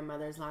great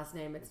grandmother's last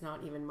name. It's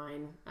not even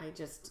mine.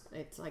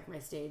 It's like my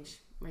stage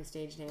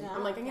name. Oh,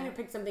 I'm like, I'm okay. gonna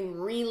pick something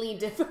really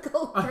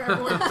difficult for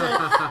everyone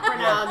to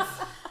pronounce.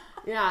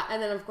 Yeah,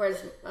 and then of course,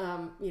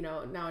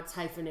 now it's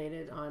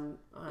hyphenated on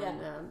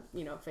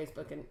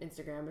Facebook and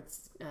Instagram.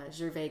 It's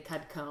Gervais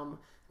Cudcombe.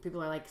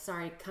 People are like,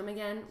 sorry, come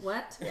again?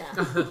 What? Yeah.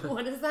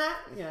 What is that?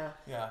 Yeah.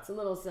 Yeah. It's a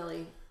little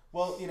silly.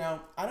 Well,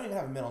 I don't even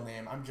have a middle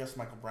name. I'm just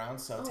Michael Brown,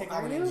 so take all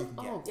are the names you? you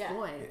can Oh get. Yeah.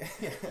 boy.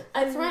 Yeah.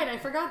 That's right. I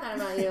forgot that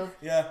about you.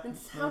 Yeah.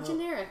 It's how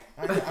generic.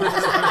 I'm just,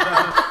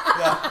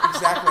 yeah,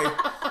 exactly.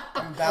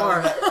 I'm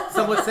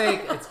some would say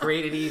it's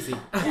great and easy.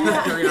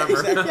 Exactly.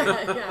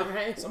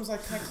 Right. Someone's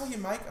like, "Can I call you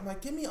Mike?" I'm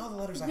like, "Give me all the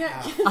letters I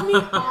have." Give me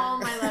all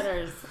my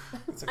letters.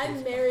 I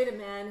married a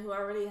man who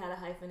already had a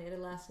hyphenated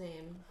last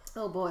name.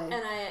 Oh boy.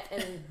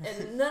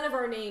 And none of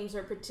our names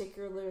are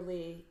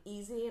particularly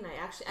easy, and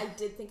I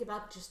did think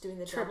about just doing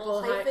the Triple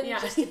double hyphen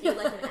just to be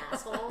like an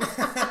asshole.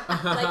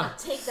 Like,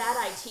 take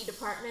that, IT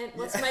department.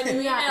 What's my new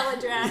email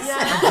address?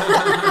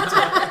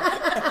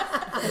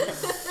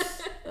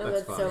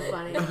 That's so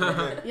funny.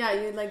 Yeah,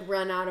 you'd like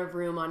run out of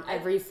room on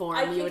every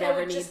form you would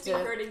ever need to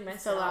hurting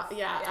myself. fill out.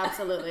 Yeah,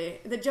 absolutely.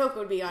 The joke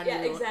would be on you.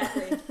 Yeah,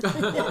 exactly.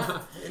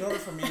 In order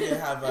for me to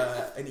have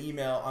an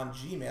email on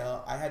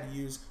Gmail, I had to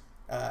use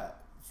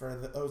for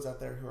those out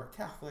there who are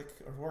Catholic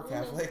or who are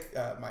Catholic,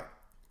 my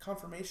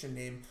confirmation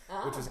name,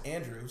 which was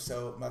Andrew,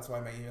 so that's why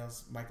my email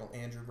is Michael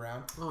Andrew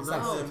Brown. It's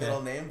not really a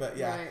middle name, but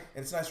and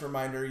it's a nice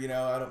reminder.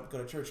 I don't go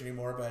to church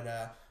anymore, but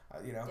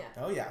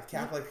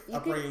Catholic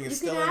upbringing is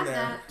still in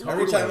there.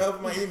 Every time I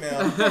open my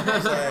email,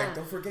 it's like,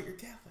 don't forget you're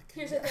Catholic.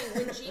 Here's the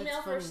thing: when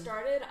Gmail first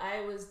started,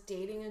 I was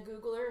dating a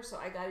Googler, so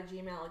I got a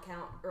Gmail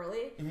account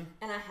early,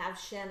 and I have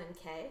Shannon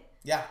K.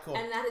 Yeah, cool.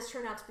 And that has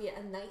turned out to be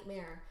a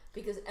nightmare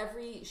because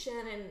every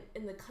Shannon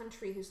in the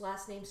country whose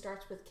last name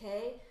starts with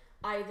K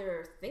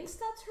either thinks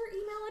that's her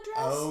email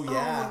address,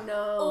 oh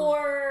no,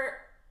 or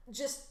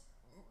just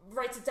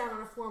writes it down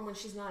on a form when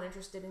she's not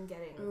interested in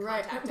getting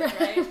contacted,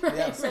 right?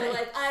 Yeah. So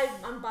like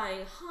I'm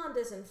buying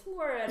Hondas in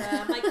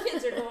Florida, my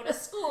kids are going to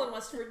school in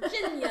West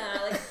Virginia,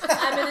 like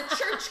I'm in a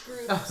church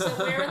group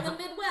somewhere in the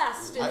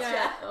Midwest.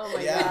 Oh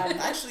my god.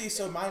 Actually,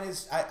 so mine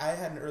is I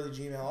had an early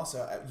Gmail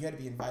also. You had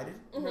to be invited.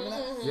 Remember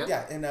that? Yep.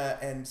 Yeah,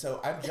 and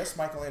so I'm just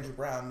Michael Andrew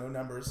Brown, no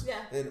numbers.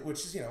 Yeah.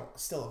 Which is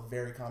still a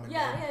very common name.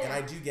 Yeah.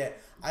 And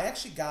I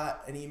actually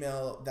got an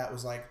email that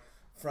was like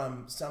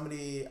from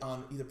somebody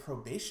on either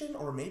probation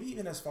or maybe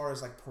even as far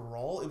as like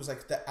parole. It was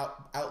like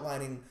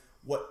outlining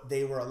what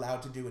they were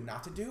allowed to do and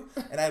not to do.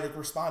 And I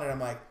responded, I'm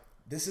like,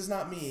 this is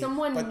not me.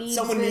 Someone needs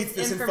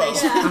this info.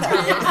 information.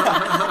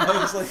 I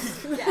was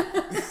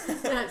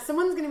like,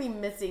 someone's going to be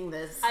missing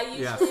this. I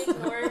usually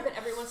ignore it, but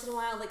every once in a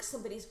while, like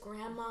somebody's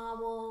grandma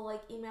will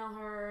like email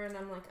her, and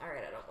I'm like, all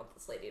right, I don't want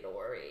this lady to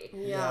worry.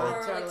 Yeah,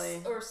 or, totally.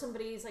 Like, or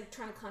somebody's like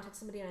trying to contact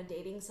somebody on a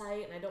dating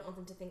site, and I don't want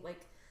them to think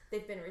like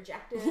they've been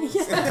rejected.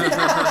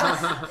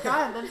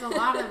 God, that's a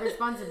lot of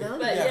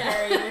responsibility to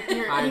carry with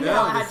your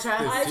email address.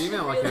 I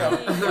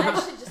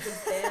should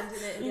just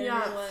abandon it and get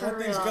a new one. How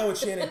things go with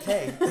Shannon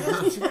K.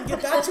 She wouldn't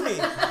get back to me.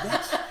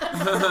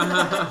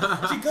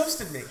 She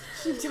ghosted me.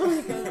 She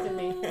totally ghosted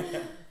me.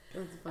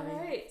 That's funny. All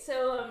right,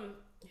 so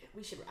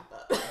we should wrap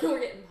up. We're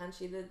getting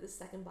punchy. The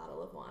second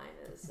bottle of wine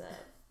is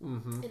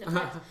in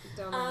effect.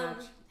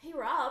 Hey,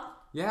 Rob.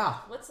 Yeah.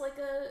 What's like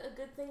a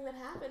good thing that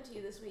happened to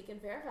you this week in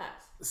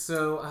Fairfax?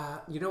 So,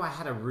 I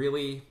had a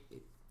really...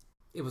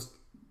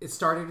 It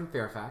started in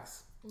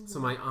Fairfax. So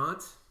my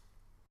aunt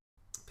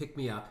picked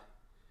me up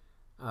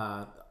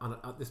on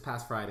this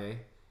past Friday,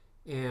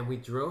 and we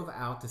drove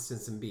out to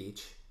Stinson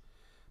Beach.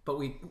 But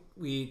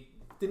we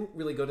didn't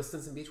really go to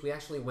Stinson Beach. We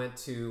actually went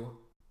to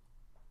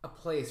a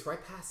place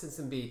right past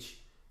Stinson Beach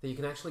that you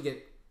can actually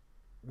get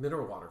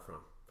mineral water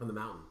from the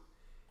mountain.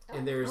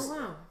 And there's... Oh,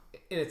 wow.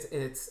 And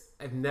it's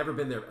I've never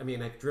been there. I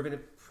mean, I've driven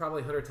it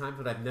probably 100 times,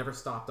 but I've never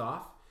stopped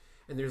off.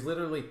 And there's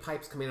literally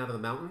pipes coming out of the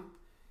mountain,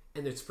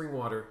 and there's spring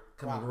water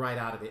coming right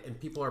out of it. And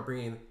people are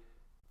bringing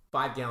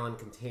 5-gallon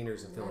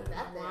containers and filling it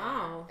up.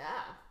 Wow.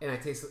 Yeah.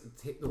 And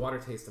the water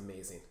tastes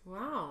amazing.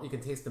 Wow. You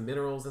can taste the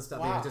minerals and stuff.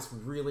 Wow. It's just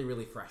really,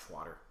 really fresh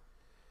water.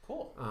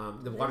 Cool.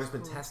 The water's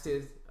been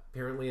tested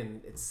apparently,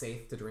 and it's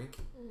safe to drink.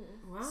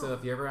 Wow. So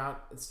if you're ever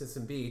out at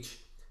Stinson Beach,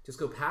 just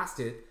go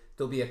past it.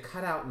 There'll be a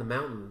cutout in the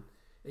mountain.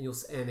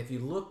 And if you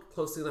look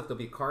closely enough, there'll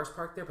be cars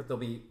parked there, but there'll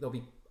be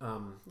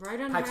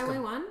right on Highway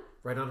 1?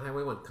 Right on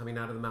Highway 1, coming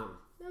out of the mountain.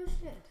 No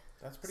shit.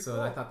 That's pretty cool.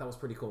 So I thought that was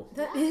pretty cool.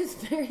 That is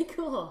very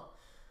cool.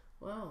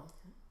 Wow.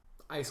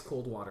 Ice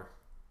cold water.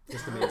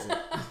 Just amazing.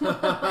 You're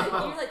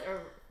like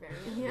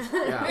very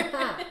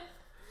Yeah.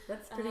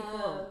 That's pretty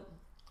cool.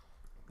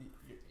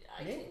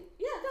 Yeah,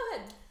 go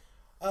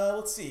ahead.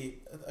 Let's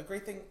see.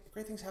 Great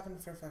things happen in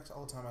Fairfax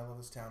all the time. I love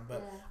this town,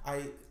 but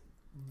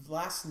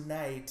last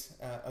night,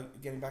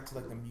 getting back to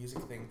like the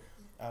music thing,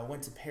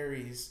 went to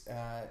Perry's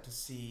to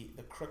see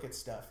the Crooked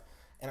Stuff,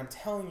 and I'm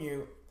telling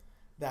you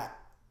that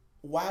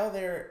while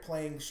they're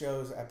playing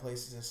shows at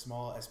places as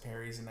small as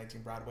Perry's and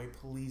 19 Broadway,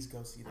 please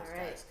go see those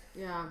guys.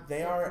 Yeah,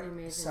 they are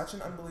such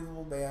an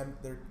unbelievable band.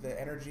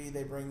 The energy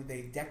they bring,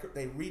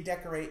 they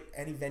redecorate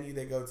any venue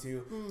they go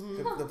to.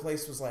 Mm-hmm. The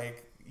place was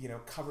like,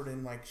 covered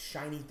in like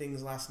shiny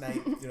things last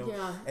night,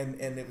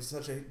 and it was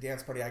such a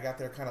dance party. I got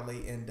there kind of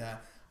late, and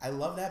I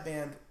love that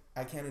band.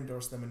 I can't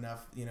endorse them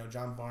enough.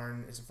 John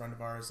Barn is a friend of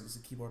ours. He's a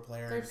keyboard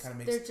player.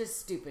 They're just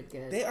stupid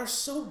good. They are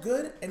so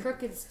good and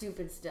crooked,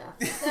 stupid stuff.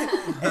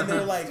 And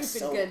they're like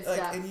stupid good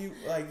stuff. And you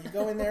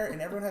go in there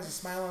and everyone has a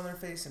smile on their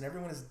face and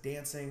everyone is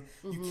dancing.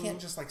 Mm-hmm. You can't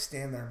just like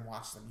stand there and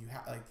watch them. You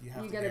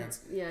have to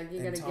dance. Yeah,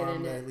 you and gotta Tom, get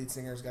in the it. lead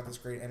singer's got this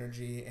great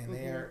energy, and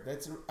they are.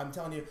 I'm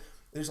telling you.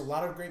 there's a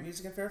lot of great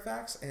music in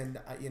Fairfax, and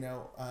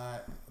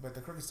but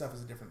the Crooked Stuff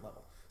is a different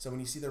level. So when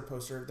you see their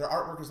poster, their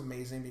artwork is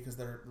amazing because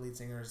their lead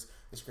singer is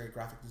this great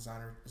graphic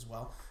designer as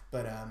well.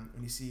 But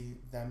when you see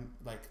them,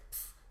 like,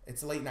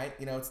 it's a late night.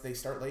 They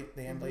start late,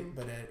 they end late,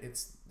 but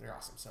they're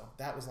awesome. So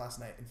that was last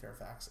night in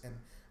Fairfax, and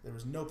there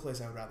was no place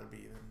I would rather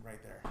be than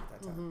right there at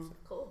that time. So.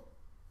 Cool.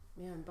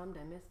 Yeah, I'm bummed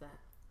I missed that.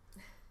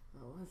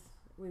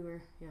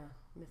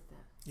 Missed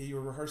that. Yeah, you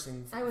were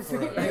rehearsing. I was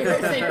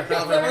rehearsing.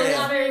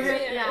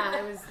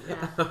 I was.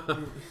 Yeah,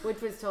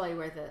 which was totally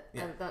worth it.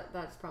 Yeah.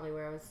 That's probably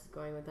where I was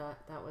going with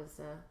that. That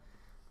was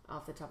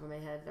off the top of my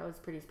head. That was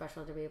pretty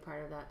special to be a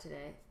part of that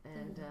today.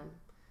 And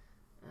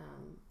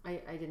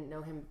I didn't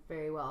know him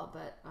very well,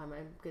 but I'm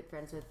good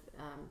friends with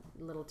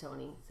Little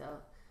Tony.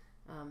 So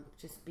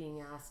just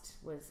being asked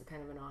was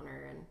kind of an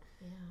honor.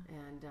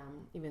 And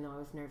even though I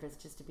was nervous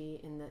just to be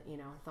in the,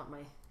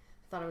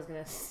 thought I was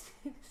gonna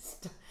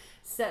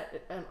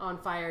set on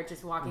fire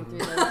just walking through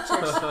the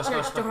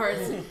church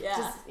doors.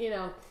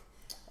 Yeah.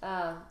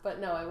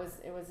 But no,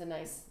 it was a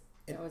nice.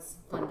 It was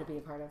fun to be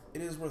a part of.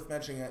 It is worth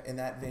mentioning in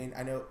that vein.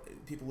 I know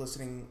people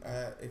listening,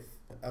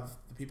 of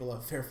the people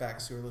of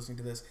Fairfax who are listening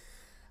to this,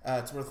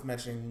 it's worth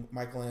mentioning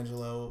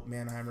Michelangelo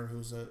Mannheimer,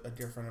 who's a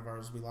dear friend of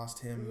ours. We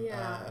lost him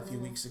a few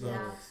weeks ago,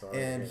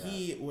 and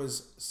he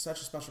was such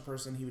a special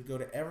person. He would go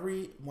to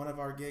every one of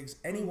our gigs.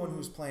 Anyone who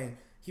was playing.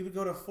 He would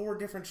go to 4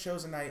 different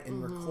shows a night and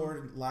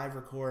live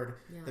record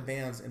the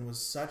bands, and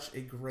was such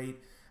a great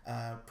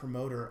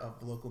promoter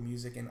of local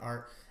music and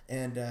art.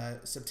 And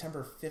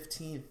September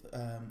 15th,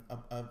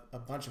 a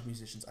bunch of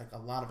musicians, like a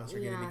lot of us, are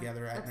getting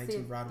together at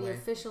 19 Broadway. The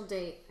official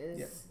date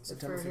is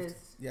September 15th.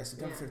 Yeah,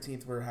 September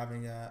 15th. We're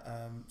having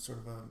a sort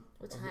of a.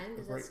 What time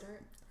does that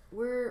start?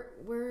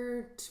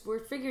 We're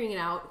figuring it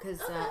out because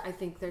I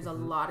think there's a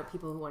lot of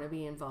people who want to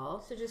be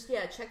involved. So just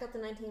check out the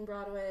 19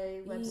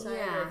 Broadway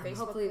website or Facebook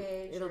hopefully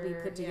page. It'll be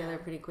put together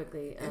pretty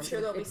quickly. I'm sure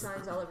there'll be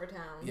signs all over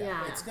town.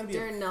 Yeah. It's gonna be.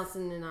 Darren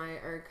Nelson and I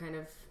are kind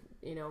of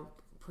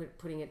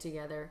putting it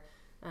together.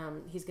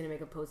 He's going to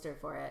make a poster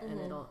for it, and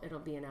it'll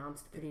be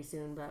announced pretty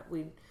soon. But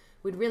we'd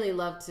really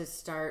love to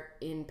start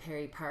in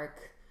Perry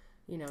Park,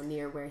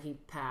 near where he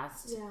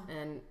passed,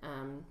 and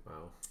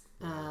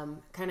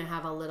kind of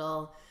have a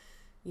little,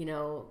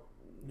 New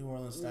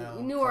Orleans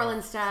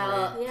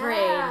style parade.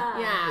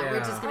 Yeah. We're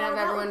just gonna have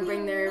everyone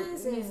bring their,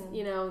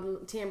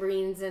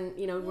 tambourines, and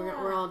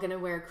we're all gonna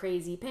wear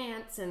crazy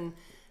pants and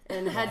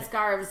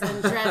headscarves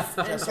and dress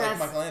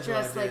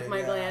like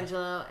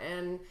Michelangelo,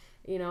 and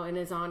in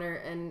his honor,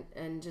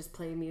 and just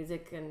play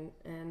music and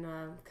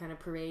kind of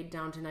parade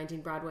down to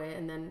 19 Broadway,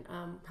 and then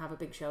have a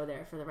big show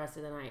there for the rest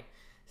of the night.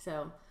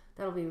 So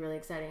that'll be really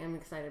exciting. I'm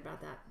excited about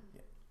that.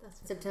 Yeah.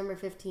 That's September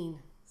 15.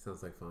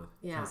 Sounds like fun.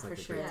 Yeah, Sounds like for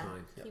a sure. great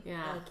time.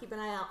 Keep an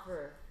eye out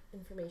for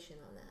information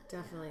on that.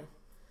 Definitely.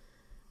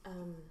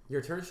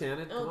 Your turn,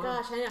 Shannon. Oh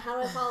gosh, I know. How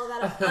do I follow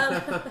that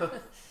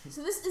up?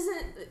 So this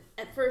isn't,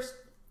 at first,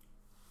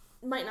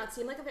 might not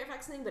seem like a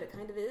Fairfax thing, but it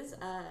kind of is.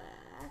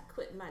 I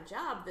quit my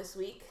job this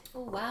week.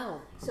 Oh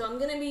wow! So I'm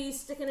gonna be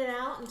sticking it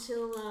out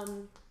until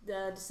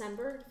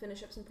December to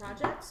finish up some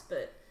projects.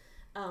 But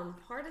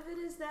part of it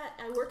is that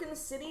I work in the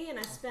city and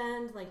I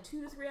spend like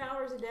 2 to 3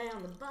 hours a day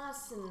on the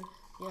bus, and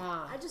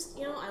I just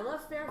I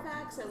love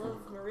Fairfax. I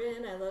love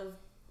Marin.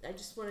 I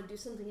just want to do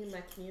something in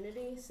my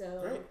community.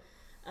 So. Great.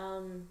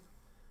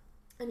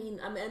 I mean,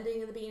 I'm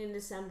ending at the beginning of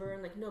December,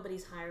 and like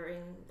nobody's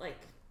hiring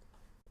like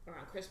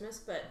around Christmas,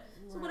 but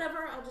so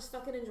whatever. I'll just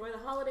fucking enjoy the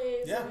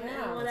holidays and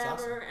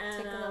whatever.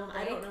 Awesome. And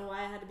I don't know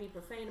why I had to be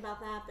profane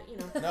about that, but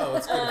No,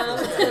 it's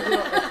good.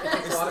 It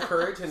takes a lot of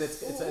courage, and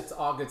it's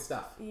all good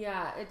stuff.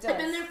 Yeah, it does. I've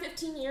been there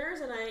 15 years,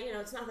 and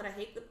it's not that I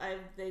hate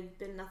they've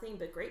been nothing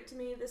but great to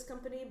me, this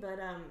company, but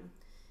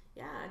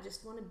I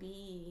just want to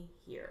be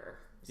here.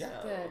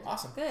 Yeah, so, good.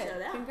 Awesome. Good.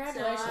 So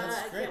Congratulations.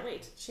 I can't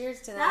wait. Cheers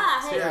to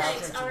that. Hey,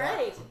 thanks. All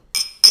right.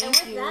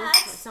 Thank you that,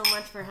 so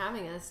much for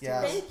having us.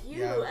 Yeah. Thank you.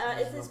 Yeah,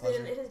 it has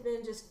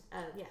been just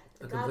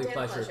a complete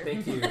pleasure.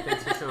 Thank you.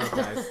 Thanks for showing up,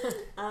 guys.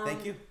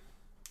 Thank you.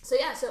 So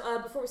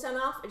before we sign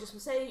off, I just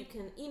want to say you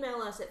can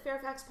email us at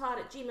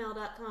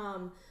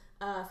fairfaxpod@gmail.com,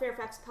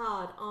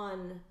 fairfaxpod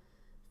on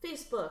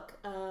Facebook.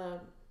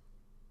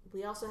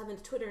 We also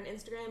have Twitter and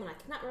Instagram, and I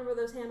cannot remember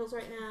those handles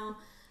right now.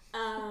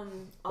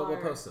 But we'll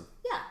post them.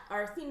 Yeah,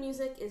 our theme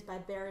music is by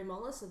Barry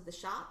Mullis of The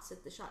Shots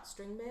at The Shot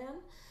String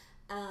Band.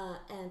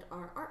 And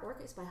our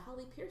artwork is by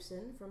Holly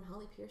Pearson from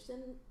Holly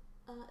Pearson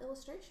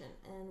Illustration.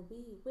 And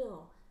we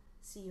will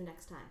see you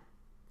next time.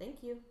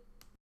 Thank you.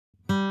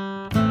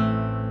 Try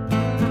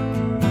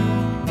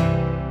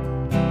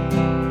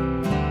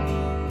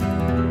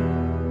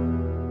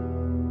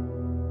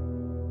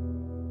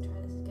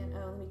this again.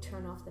 Oh, let me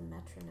turn off the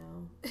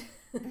metronome.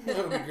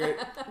 That would be great.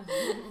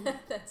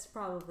 That's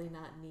probably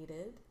not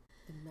needed.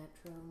 The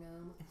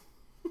metronome.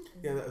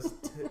 Yeah, that was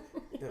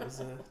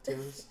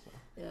Taylor's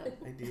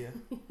idea.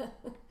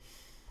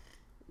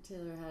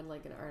 Taylor had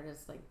like an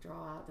artist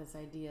draw out this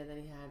idea that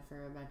he had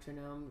for a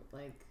metronome,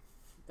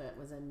 that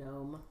was a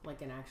gnome,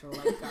 like an actual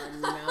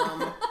garden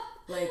gnome,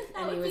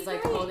 and he was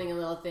holding a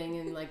little thing,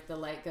 and the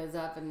light goes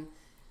up, and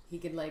he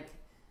could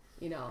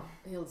you know,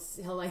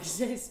 he'll like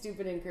say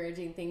stupid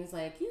encouraging things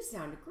like, "You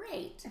sound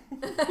great."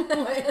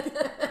 Like,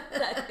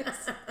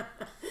 Nice.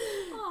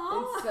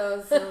 it's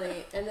so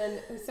silly. And then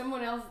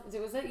someone else,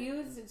 was that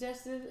you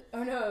suggested?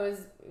 Oh no,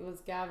 it was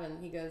Gavin.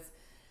 He goes,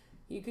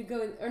 you could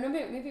go, or no,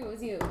 maybe it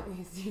was you.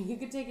 You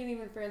could take it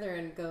even further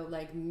and go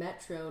like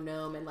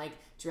metronome and like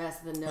dress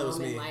the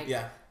gnome in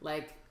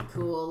like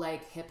cool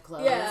like hip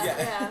clothes.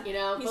 Yeah. You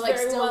know, He's but like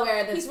still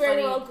wear this he's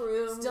very funny, well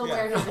groomed. still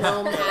wear his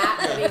gnome hat,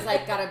 but he's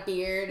like got a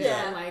beard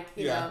and like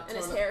you know, and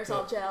his hair's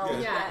all gel.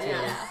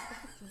 Yeah.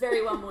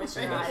 Very well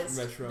moisturized.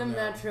 The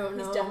metronome.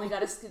 He's definitely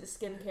got to do the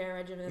skincare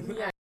regimen. Yeah.